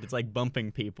perfect. It's like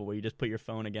bumping people where you just put your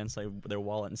phone against like their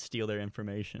wallet and steal their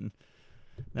information.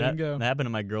 That happened to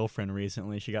my girlfriend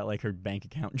recently. She got like her bank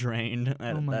account drained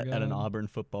at an Auburn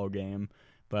football game.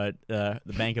 But the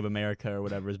Bank of America or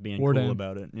whatever is being cool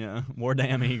about it. Yeah, War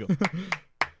Damn Eagle.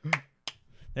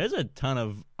 There's a ton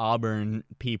of Auburn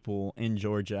people in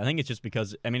Georgia. I think it's just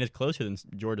because, I mean, it's closer than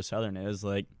Georgia Southern is.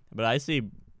 Like, but I see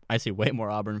way more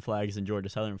Auburn flags than Georgia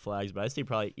Southern flags. But I see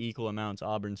probably equal amounts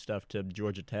Auburn stuff to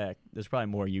Georgia Tech. There's probably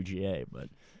more UGA, but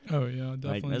oh yeah,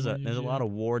 definitely. Like, there's a lot of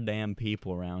War Damn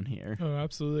people around here. Oh,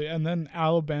 absolutely. And then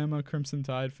Alabama Crimson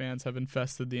Tide fans have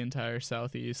infested the entire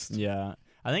Southeast. Yeah.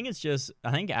 I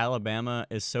think Alabama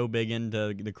is so big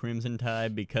into the Crimson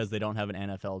Tide because they don't have an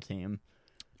NFL team.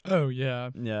 Oh, yeah.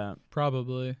 Yeah.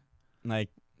 Probably. I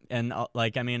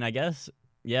mean, I guess,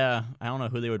 yeah, I don't know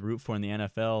who they would root for in the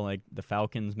NFL, like the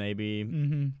Falcons maybe.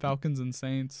 Mm-hmm. Falcons and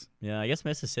Saints. Yeah, I guess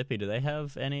Mississippi, do they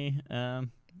have any?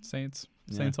 Saints.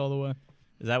 Yeah. Saints all the way.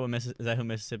 Is that who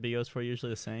Mississippi goes for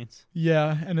usually, the Saints?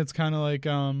 Yeah, and it's kind of like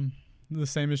the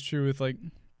same is true with like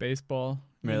baseball.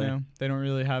 Really? You know, they don't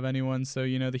really have anyone, so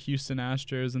you know the Houston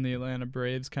Astros and the Atlanta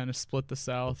Braves kind of split the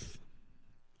South.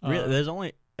 Really? There's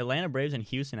only Atlanta Braves and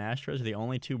Houston Astros are the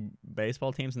only two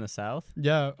baseball teams in the South?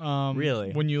 Yeah.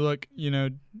 Really? When you look, you know,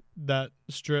 that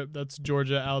strip, that's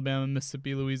Georgia, Alabama,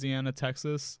 Mississippi, Louisiana,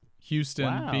 Texas.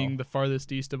 Houston being the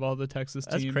farthest east of all the Texas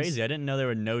teams. That's crazy. I didn't know there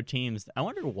were no teams. I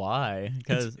wonder why.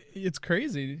 Because it's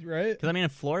crazy, right? Because, I mean,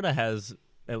 Florida has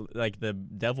like the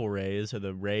Devil Rays or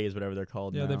the Rays, whatever they're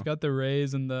called now. They've got the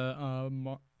Rays and the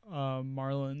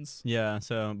Marlins. Yeah,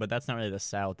 but that's not really the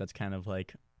South. That's kind of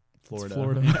like Florida.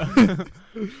 Florida.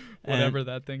 Whatever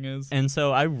that thing is. And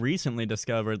so I recently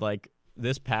discovered, like,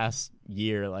 this past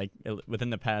year, like, within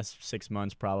the past 6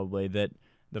 months probably, that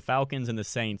the Falcons and the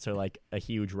Saints are, like, a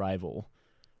huge rival.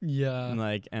 Yeah.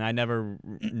 And I never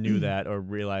knew that or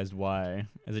realized why.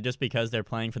 Is it just because they're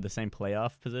playing for the same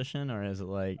playoff position, or is it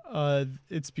like?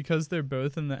 It's because they're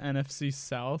both in the NFC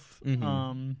South,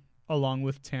 along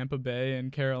with Tampa Bay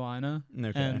and Carolina.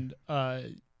 Okay. And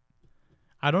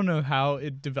I don't know how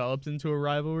it developed into a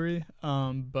rivalry,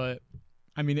 but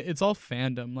I mean it's all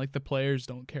fandom. Like the players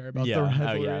don't care about the rivalry.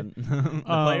 Oh yeah. The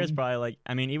players probably like.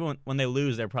 I mean, even when they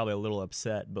lose, they're probably a little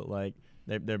upset, but like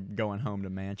they're going home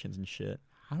to mansions and shit.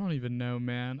 I don't even know,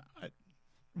 man.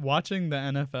 Watching the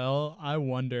NFL, I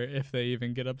wonder if they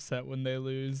even get upset when they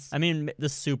lose. I mean, the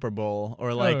Super Bowl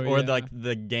or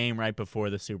the game right before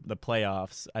the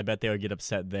playoffs. I bet they would get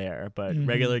upset there. But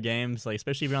regular games, like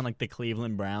especially if you're on like the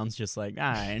Cleveland Browns, just like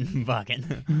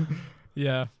fucking.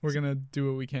 Yeah, we're gonna do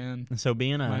what we can. So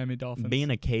Miami Dolphins. being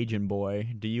a Cajun boy,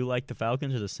 do you like the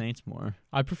Falcons or the Saints more?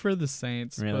 I prefer the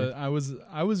Saints, really? But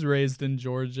I was raised in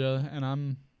Georgia,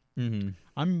 and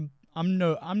I'm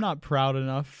not proud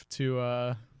enough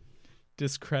to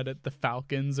discredit the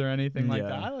Falcons or anything like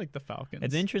that. I like the Falcons.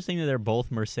 It's interesting that they're both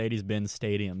Mercedes-Benz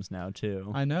stadiums now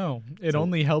too. I know. It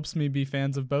only helps me be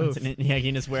fans of both. Yeah, you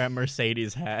can just wear a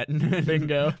Mercedes hat.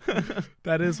 Bingo.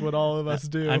 That is what all of us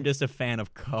do. I'm just a fan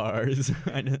of cars.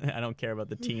 I don't care about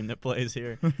the team that plays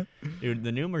here. Dude,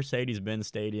 the new Mercedes-Benz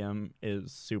stadium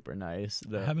is super nice.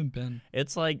 I haven't been.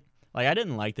 It's like Like, I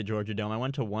didn't like the Georgia Dome. I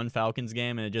went to one Falcons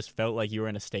game, and it just felt like you were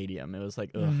in a stadium. It was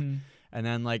like, ugh. Mm-hmm. And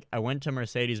then, like, I went to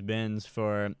Mercedes-Benz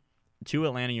for 2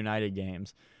 Atlanta United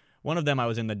games. One of them I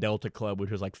was in the Delta Club,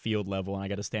 which was, like, field level, and I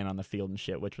got to stand on the field and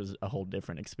shit, which was a whole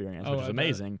different experience, which was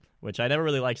amazing, which I never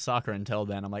really liked soccer until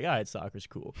then. I'm like, all right, soccer's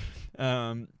cool.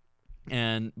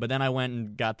 But then I went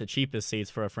and got the cheapest seats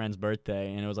for a friend's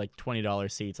birthday, and it was like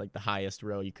 $20 seats, like the highest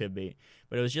row you could be.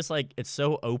 But it was just like, it's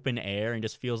so open air and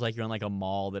just feels like you're in like a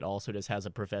mall that also just has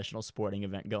a professional sporting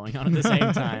event going on at the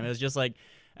same time. It was just like,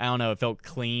 I don't know, it felt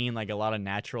clean, like a lot of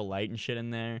natural light and shit in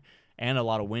there, and a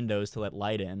lot of windows to let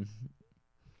light in.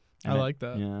 And I like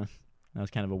that. Yeah, that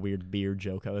was kind of a weird beard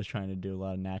joke I was trying to do, a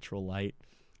lot of natural light.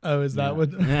 Oh, is that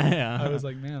what? Yeah. I was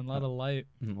like, man, a lot of light.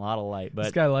 A lot of light. But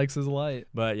this guy likes his light.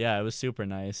 But yeah, it was super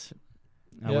nice.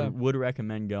 I would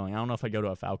recommend going. I don't know if I go to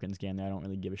a Falcons game there. I don't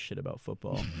really give a shit about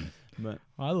football. But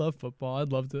I love football.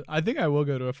 I'd love to. I think I will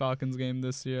go to a Falcons game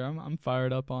this year. I'm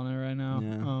fired up on it right now.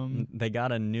 Yeah. They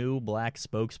got a new black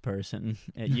spokesperson.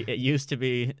 It used to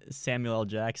be Samuel L.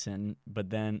 Jackson,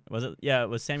 but then was it? Yeah, it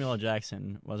was Samuel L.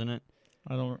 Jackson, wasn't it?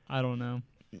 I don't know.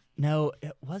 No,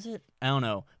 was it? I don't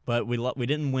know. But we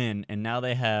didn't win, and now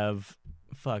they have.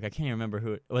 Fuck, I can't even remember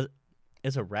who it was.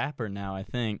 It's a rapper now, I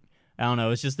think. I don't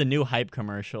know. It's just the new hype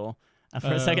commercial.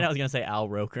 For a second, I was gonna say Al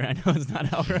Roker. I know it's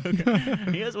not Al Roker.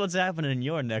 Here's what's happening in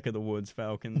your neck of the woods,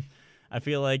 Falcons. I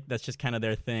feel like that's just kind of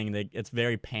their thing. It's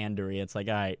very pandery. It's like,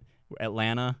 all right,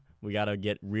 Atlanta, we gotta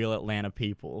get real Atlanta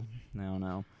people. I don't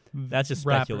know. That's just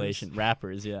speculation.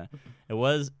 Rappers, yeah.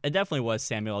 It definitely was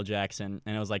Samuel L. Jackson,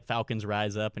 and it was like Falcons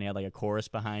Rise Up, and he had like a chorus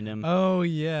behind him. Oh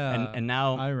yeah. And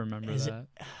now I remember that.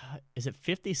 Is it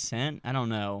 50 Cent? I don't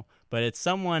know. But it's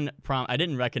someone I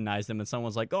didn't recognize them, and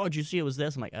someone's like, "Oh, did you see it was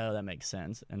this?" I'm like, "Oh, that makes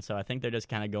sense." And so I think they're just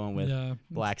kind of going with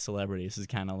black celebrities. Is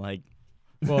kind of like,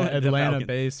 well,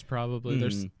 Atlanta-based probably.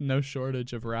 There's no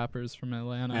shortage of rappers from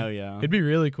Atlanta. Oh yeah, it'd be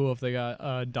really cool if they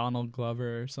got Donald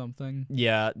Glover or something.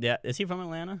 Yeah. Is he from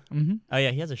Atlanta? Mm-hmm. Oh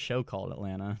yeah, he has a show called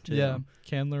Atlanta too. Yeah,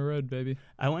 Candler Road, baby.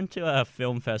 I went to a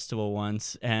film festival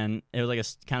once, and it was like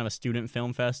a kind of a student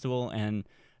film festival, and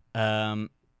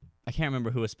I can't remember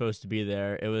who was supposed to be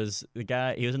there. It was the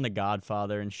guy. He was in The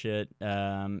Godfather and shit.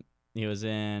 He was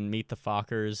in Meet the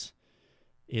Fockers.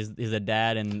 He's a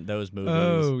dad in those movies.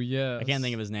 Oh yeah. I can't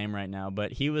think of his name right now,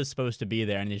 but he was supposed to be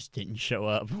there and he just didn't show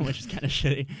up, which is kind of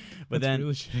shitty. But That's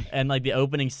really shitty. And like the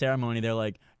opening ceremony, they're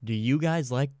like, "Do you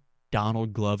guys like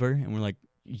Donald Glover?" And we're like,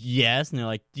 "Yes." And they're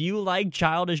like, "Do you like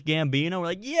Childish Gambino?" We're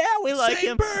like, "Yeah, we like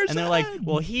him." Person. And they're like,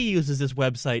 "Well, he uses this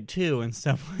website too," and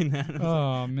stuff like that.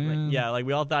 Oh man. Like, yeah, like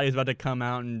we all thought he was about to come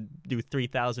out and do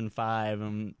 3005,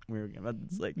 and we were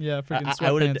it's like, yeah, freaking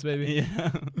sweatpants, baby.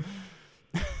 Yeah.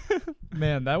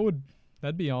 Man,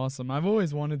 that'd be awesome. I've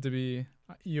always wanted to be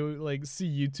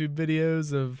see YouTube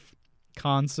videos of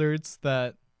concerts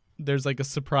that there's like a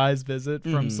surprise visit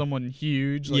from someone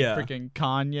huge, like freaking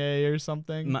Kanye or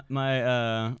something.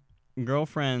 My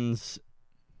girlfriend's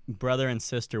brother and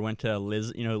sister went to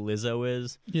Lizzo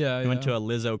is. Yeah, they went to a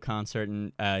Lizzo concert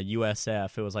in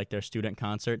USF. It was like their student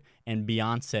concert, and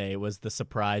Beyonce was the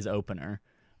surprise opener.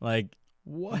 Like,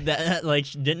 what? That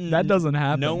that doesn't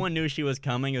happen. No one knew she was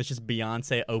coming. It was just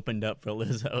Beyonce opened up for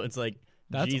Lizzo. It's like,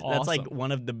 that's awesome. That's like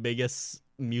one of the biggest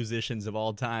musicians of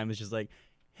all time. It's just like,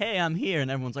 "Hey, I'm here,"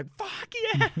 and everyone's like, "Fuck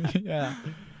yeah!" Yeah.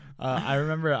 I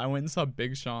remember I went and saw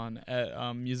Big Sean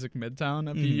at Music Midtown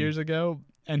a few years ago,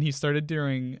 and he started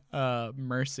doing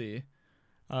 "Mercy."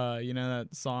 You know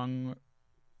that song.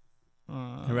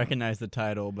 I recognize the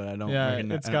title, but I don't. Yeah,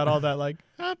 it's got all that like.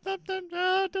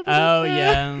 Oh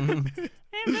yeah.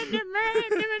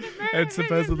 And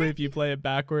supposedly, if you play it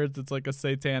backwards, it's like a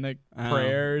satanic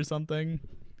prayer or something.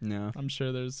 No, I'm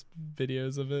sure there's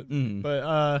videos of it, Mm.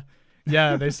 but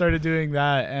yeah, they started doing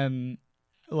that, and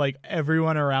like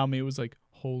everyone around me was like,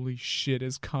 "Holy shit,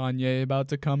 is Kanye about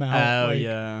to come out?" Oh like,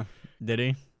 yeah, did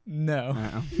he? No,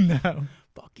 Uh-oh. no.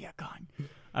 Fuck yeah, Kanye.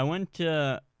 I went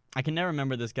to. I can never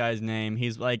remember this guy's name.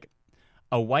 He's like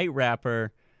a white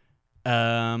rapper.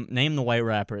 Name the white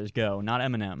rappers. Go. Not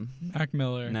Eminem. Mac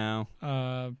Miller. No.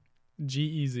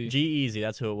 G-Eazy. G-Eazy.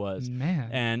 That's who it was. Man.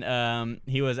 And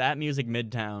he was at Music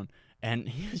Midtown, and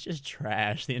he was just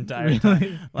trash the entire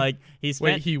time. Like he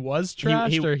spent. Wait, he was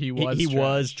trash or he was. He trash?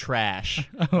 was trash.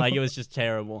 Like it was just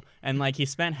terrible. And like he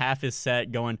spent half his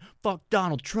set going, "Fuck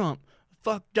Donald Trump.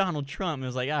 Fuck Donald Trump." It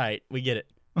was like, all right, we get it.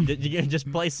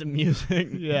 Just play some music.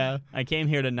 Yeah. I came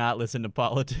here to not listen to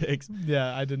politics.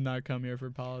 Yeah, I did not come here for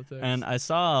politics. And I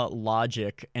saw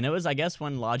Logic, and it was, I guess,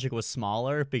 when Logic was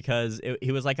smaller, because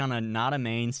he was like on not a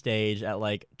main stage at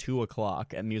like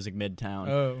 2:00 at Music Midtown.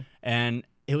 Oh. And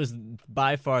it was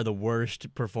by far the worst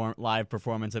live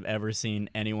performance I've ever seen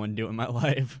anyone do in my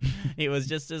life. It was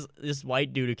just this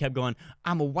white dude who kept going,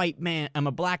 I'm a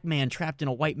black man trapped in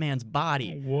a white man's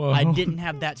body. Whoa. I didn't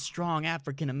have that strong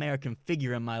African-American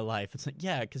figure in my life. It's like,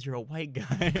 yeah, because you're a white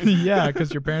guy. Yeah,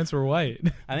 because your parents were white.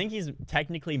 I think he's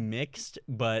technically mixed,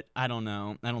 but I don't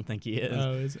know. I don't think he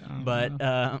is. But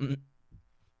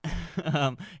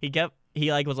he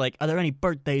was like, are there any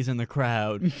birthdays in the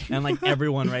crowd? And like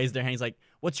everyone raised their hand. He's like,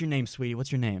 what's your name, sweetie?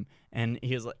 What's your name? And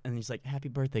he's like, happy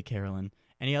birthday, Carolyn.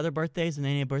 Any other birthdays? And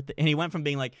any birthday? And he went from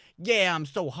being like, yeah, I'm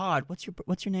so hot. What's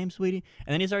your name, sweetie?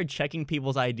 And then he started checking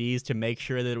people's IDs to make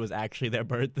sure that it was actually their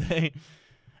birthday.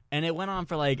 And it went on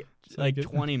for like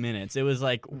 20 minutes. It was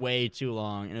like way too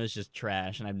long, and it was just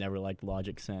trash. And I've never liked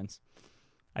Logic since.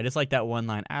 I just like that one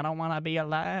line, I don't want to be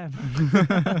alive.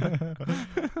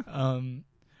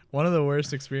 One of the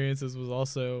worst experiences was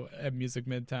also at Music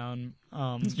Midtown.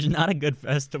 It's just not a good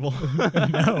festival.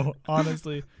 No,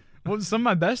 honestly. Well, some of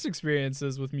my best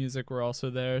experiences with music were also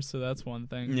there, so that's one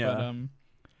thing. Yeah. But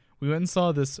we went and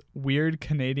saw this weird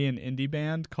Canadian indie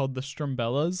band called the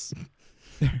Strumbellas.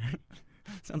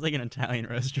 Sounds like an Italian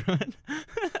restaurant.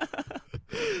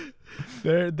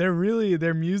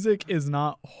 Their music is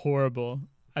not horrible.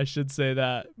 I should say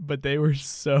that, but they were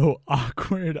so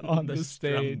awkward on the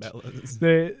stage.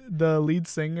 The lead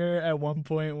singer at one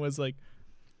point was like,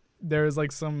 there was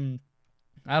like some,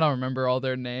 I don't remember all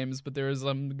their names, but there was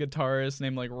some guitarist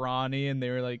named like Ronnie, and they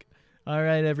were like, all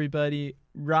right, everybody,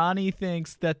 Ronnie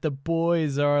thinks that the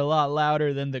boys are a lot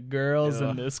louder than the girls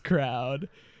in this crowd.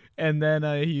 And then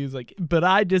he was like, but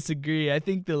I disagree. I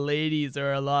think the ladies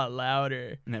are a lot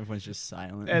louder. And everyone's just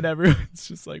silent. And everyone's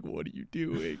just like, what are you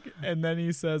doing? And then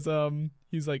he says,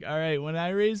 he's like, all right, when I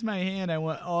raise my hand, I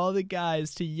want all the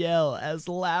guys to yell as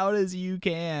loud as you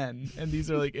can. And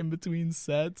these are like in between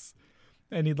sets.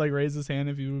 And he'd like raise his hand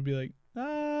if he would be like,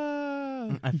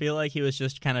 ah. I feel like he was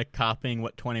just kind of copying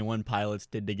what 21 Pilots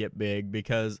did to get big,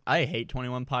 because I hate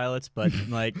 21 Pilots, but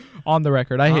like on the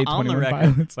record, I hate 21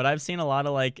 Pilots. But I've seen a lot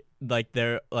of like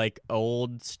their like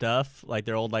old stuff, like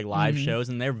their old like live shows,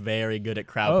 and they're very good at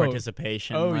crowd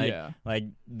participation. Like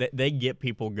they get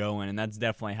people going, and that's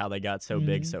definitely how they got so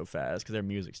big so fast, because their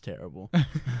music's terrible.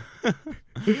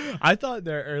 I thought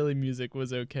their early music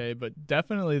was okay, but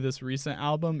definitely this recent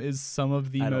album is some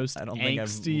of the most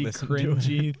angsty,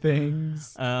 cringy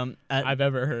things I've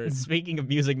ever heard. Speaking of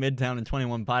Music Midtown and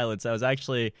 21 Pilots, I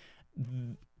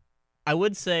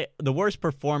would say the worst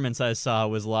performance I saw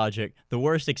was Logic. The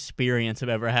worst experience I've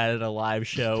ever had at a live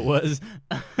show was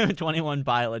 21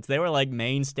 Pilots. They were like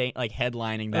main stage, like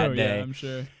headlining that day. Yeah, I'm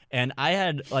sure. And I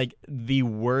had like the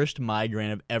worst migraine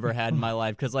I've ever had in my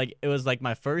life, because like it was like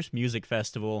my first music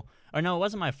festival. Or no, it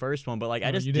wasn't my first one, but like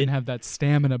I just didn't have that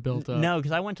stamina built up. No,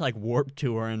 because I went to like Warped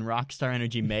Tour and Rockstar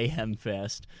Energy Mayhem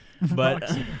Fest, but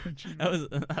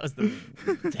that was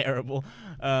terrible.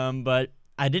 But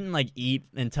I didn't like eat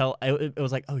until it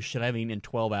was like, oh shit, I haven't eaten in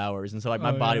 12 hours, and so like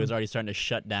my body was already starting to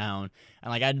shut down, and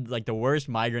like I had like the worst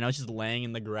migraine. I was just laying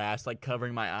in the grass, like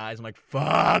covering my eyes. I'm like,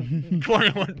 fuck,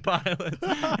 21 Pilots,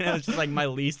 and it was just like my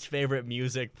least favorite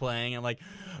music playing. I'm like,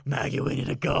 Maggie, we need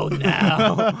to go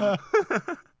now.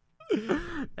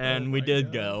 And we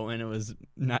did go, and it was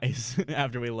nice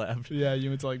after we left. Yeah, you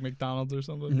went to like McDonald's or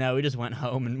something? No, we just went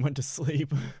home and went to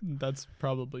sleep. That's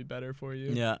probably better for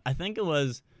you. Yeah, I think it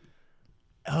was.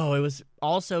 Oh, it was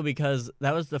also because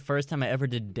that was the first time I ever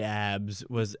did dabs,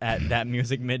 was at that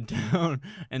Music Midtown.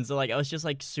 And so like I was just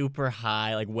like super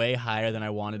high, like way higher than I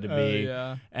wanted to be.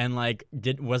 Yeah. And like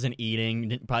wasn't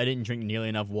eating, probably didn't drink nearly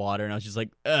enough water, and I was just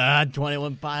like,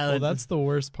 21 Pilots. Well, that's the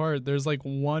worst part. There's like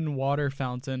one water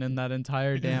fountain in that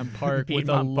entire damn park with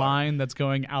a line that's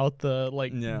going out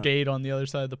the gate on the other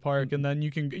side of the park, and then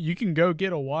you can go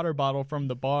get a water bottle from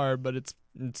the bar, but it's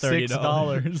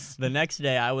 $6. The next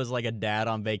day, I was like a dad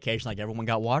on vacation. Like, everyone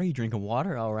got water. You drinking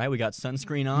water? All right. We got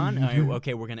sunscreen on. All right,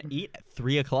 okay, we're gonna eat at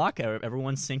 3:00.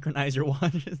 Everyone synchronize your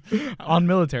watches on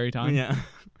military time. Yeah,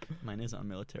 mine is on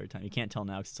military time. You can't tell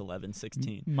now because it's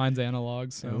 11:16. Mine's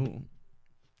analog. So. Ooh.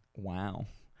 Wow.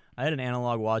 I had an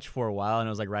analog watch for a while, and it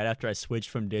was like right after I switched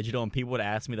from digital, and people would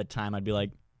ask me the time. I'd be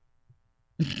like,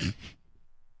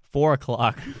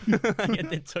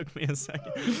 4:00. It took me a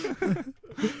second.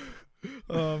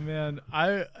 Oh man,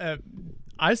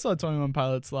 I saw 21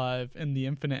 Pilots live in the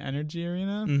Infinite Energy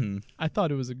Arena. Mm-hmm. I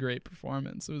thought it was a great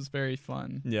performance. It was very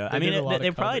fun. Yeah, they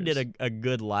probably did a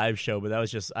good live show, but that was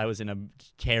just I was in a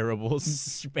terrible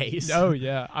space. Oh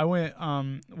yeah, I went.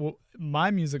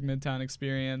 My Music Midtown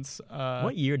experience.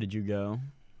 What year did you go?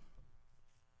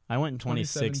 I went in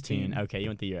 2016. 2017. Okay, you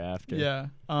went the year after. Yeah.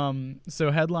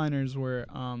 So headliners were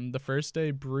the first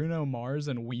day Bruno Mars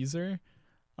and Weezer.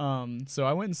 So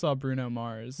I went and saw Bruno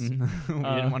Mars. You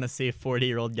didn't want to see a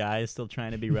 40-year-old guy still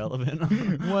trying to be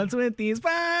relevant. What's with these?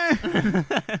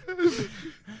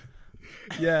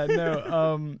 Yeah,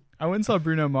 no. I went and saw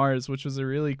Bruno Mars, which was a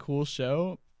really cool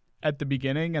show at the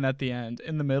beginning and at the end.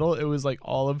 In the middle, it was like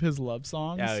all of his love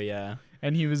songs. Oh yeah.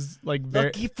 And he was like very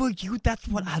lucky for you. That's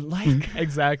what I like.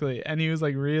 Exactly. And he was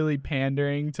like really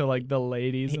pandering to like the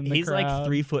ladies in the He's crowd.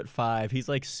 like 3'5". He's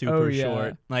like super yeah.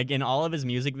 short. Like in all of his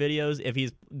music videos, if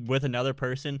he's with another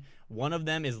person, one of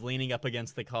them is leaning up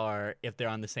against the car if they're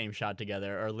on the same shot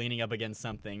together, or leaning up against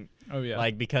something. Oh yeah.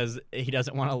 Like because he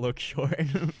doesn't want to look short.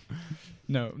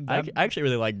 No, I actually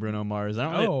really like Bruno Mars. I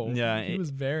don't really, yeah, he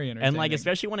was very entertaining. and like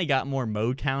especially when he got more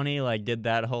Motowny, like did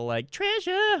that whole like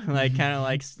treasure, like kind of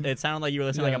like it sounded like you were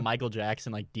listening to like a Michael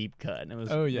Jackson like deep cut. And it was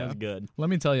it was good. Let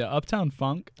me tell you, Uptown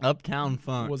Funk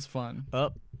was fun.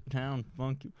 Uptown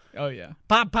Funk. Oh yeah.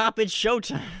 Pop, it's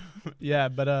showtime. Yeah,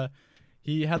 but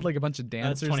he had like a bunch of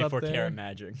dancers That's up there. 24 Karat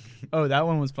Magic. Oh, that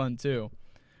one was fun too.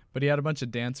 But he had a bunch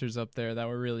of dancers up there that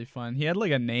were really fun. He had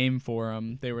like a name for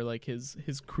them. They were like his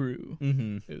crew.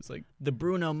 Mm-hmm. It was like the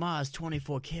Bruno Mars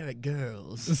 24 Karat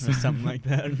Girls or something like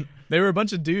that. They were a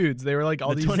bunch of dudes. They were like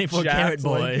all these 24 Karat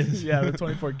boys. Yeah, the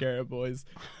 24 Karat boys.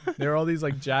 They were all these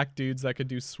like jack dudes that could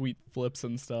do sweet flips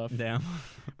and stuff. Damn.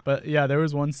 But yeah, there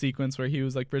was one sequence where he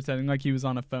was like pretending like he was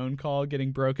on a phone call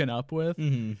getting broken up with,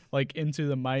 like into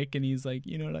the mic, and he's like,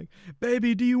 like,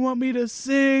 baby, do you want me to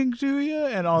sing to you?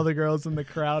 And all the girls in the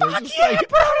crowd are just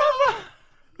like,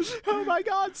 oh my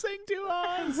God, sing to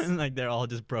us. And like they're all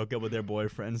just broke up with their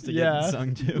boyfriends to get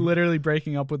sung to. Literally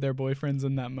breaking up with their boyfriends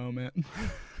in that moment.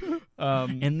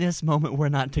 In this moment, we're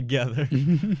not together.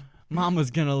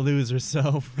 Mama's gonna lose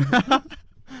herself.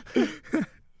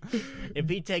 If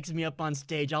he takes me up on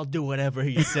stage, I'll do whatever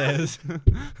he says.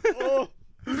 Oh.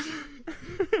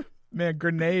 Man,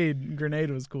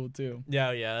 Grenade was cool too.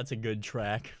 Yeah, that's a good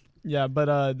track. Yeah,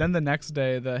 but then the next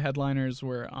day the headliners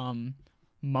were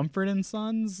Mumford &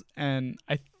 Sons, and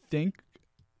I think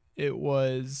it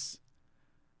was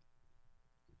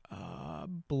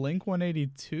Blink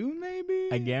 182 maybe?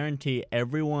 I guarantee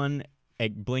everyone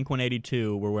at Blink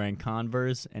 182 were wearing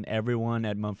Converse, and everyone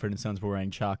at Mumford & Sons were wearing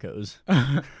Chacos.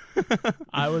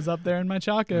 I was up there in my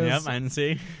Chacos. Yep, I didn't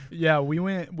see. Yeah, we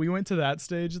went to that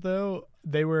stage though.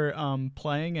 They were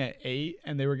playing at 8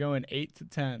 and they were going 8 to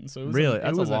 10. So it was really,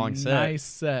 that's a long set. Nice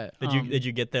set. Did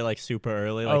you get there like super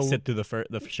early, like sit through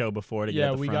the show before to get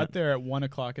at the we front? got there at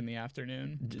 1:00 in the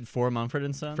afternoon. For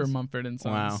Mumford & Sons? For Mumford & Sons.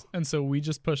 Wow. And so we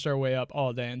just pushed our way up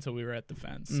all day until we were at the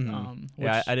fence.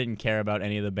 Yeah, I didn't care about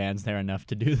any of the bands there enough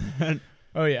to do that.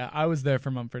 Oh yeah, I was there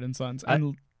for Mumford & Sons,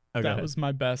 and that was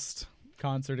my best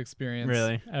concert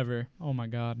experience ever. Oh my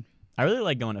God. I really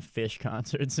like going to Fish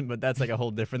concerts, but that's like a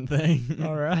whole different thing.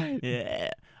 All right.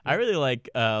 Yeah. I really like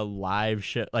live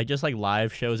show, like just like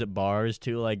live shows at bars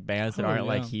too, like bands that aren't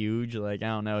like huge. Like I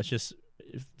don't know, it's just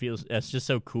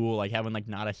so cool. Like having like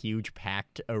not a huge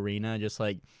packed arena, just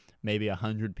like maybe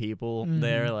 100 people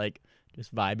there, like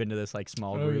just vibe into this like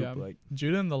small group. Yeah. Like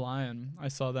Judah and the Lion, I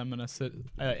saw them in a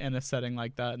setting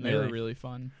like that, and they were really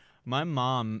fun. My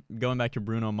mom, going back to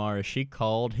Bruno Mars, she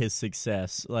called his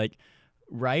success like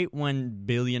right when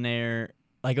Billionaire,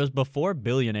 like it was before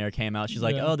Billionaire came out. She's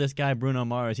like, oh, this guy Bruno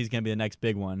Mars, he's gonna be the next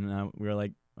big one. And we were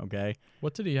like, okay.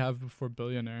 What did he have before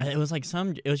Billionaire? It was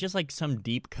just like some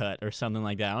deep cut or something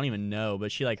like that. I don't even know,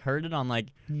 but she like heard it on like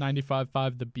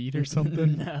 95.5 The Beat or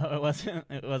something. No, it wasn't.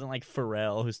 It wasn't like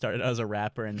Pharrell, who started as a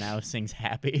rapper and now sings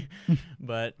Happy.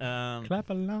 But clap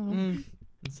along.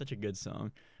 It's such a good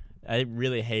song. I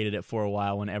really hated it for a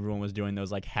while when everyone was doing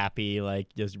those like happy,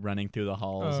 like just running through the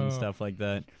halls and stuff like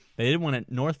that. They did one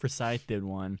at North Forsyth did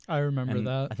one. I remember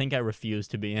that. I think I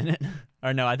refused to be in it.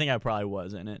 Or no, I think I probably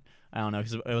was in it. I don't know,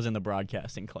 because it was in the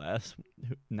broadcasting class,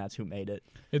 and that's who made it.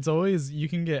 It's always, you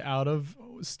can get out of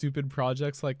stupid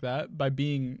projects like that by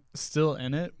being still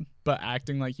in it, but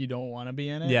acting like you don't want to be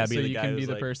in it. Yeah, so be the you guy can be who's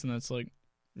the like, person that's like...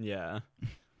 Yeah.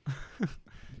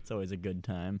 It's always a good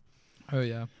time. Oh,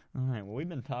 yeah. All right, well, we've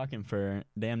been talking for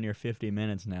damn near 50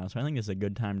 minutes now, so I think it's a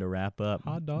good time to wrap up.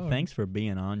 Hot dog. Thanks for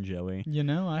being on, Joey.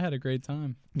 I had a great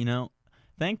time.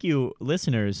 Thank you,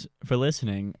 listeners, for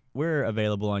listening. We're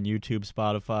available on YouTube,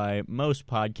 Spotify, most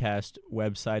podcast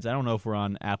websites. I don't know if we're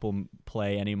on Apple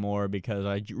Play anymore because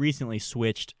I recently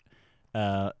switched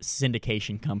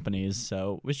syndication companies,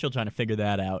 so we're still trying to figure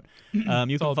that out.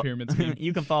 It's all a pyramid scheme.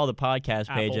 You can follow the podcast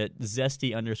page Apple. at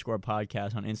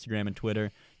Zesty_podcast on Instagram and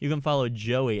Twitter. You can follow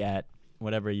Joey at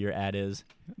whatever your ad is.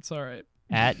 It's all right.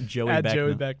 At Joey At Becknell.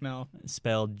 Joey Becknell.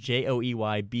 Spelled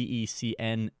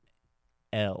JoeyBecknell.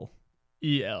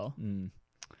 EL.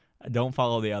 Don't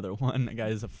follow the other one. That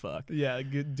guy's a fuck. Yeah,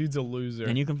 dude's a loser.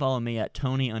 And you can follow me at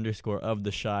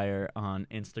Tony_of_the_Shire on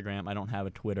Instagram. I don't have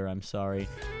a Twitter. I'm sorry.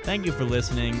 Thank you for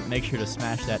listening. Make sure to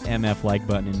smash that MF like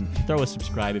button and throw a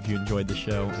subscribe if you enjoyed the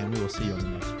show. And we will see you on the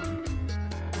next one.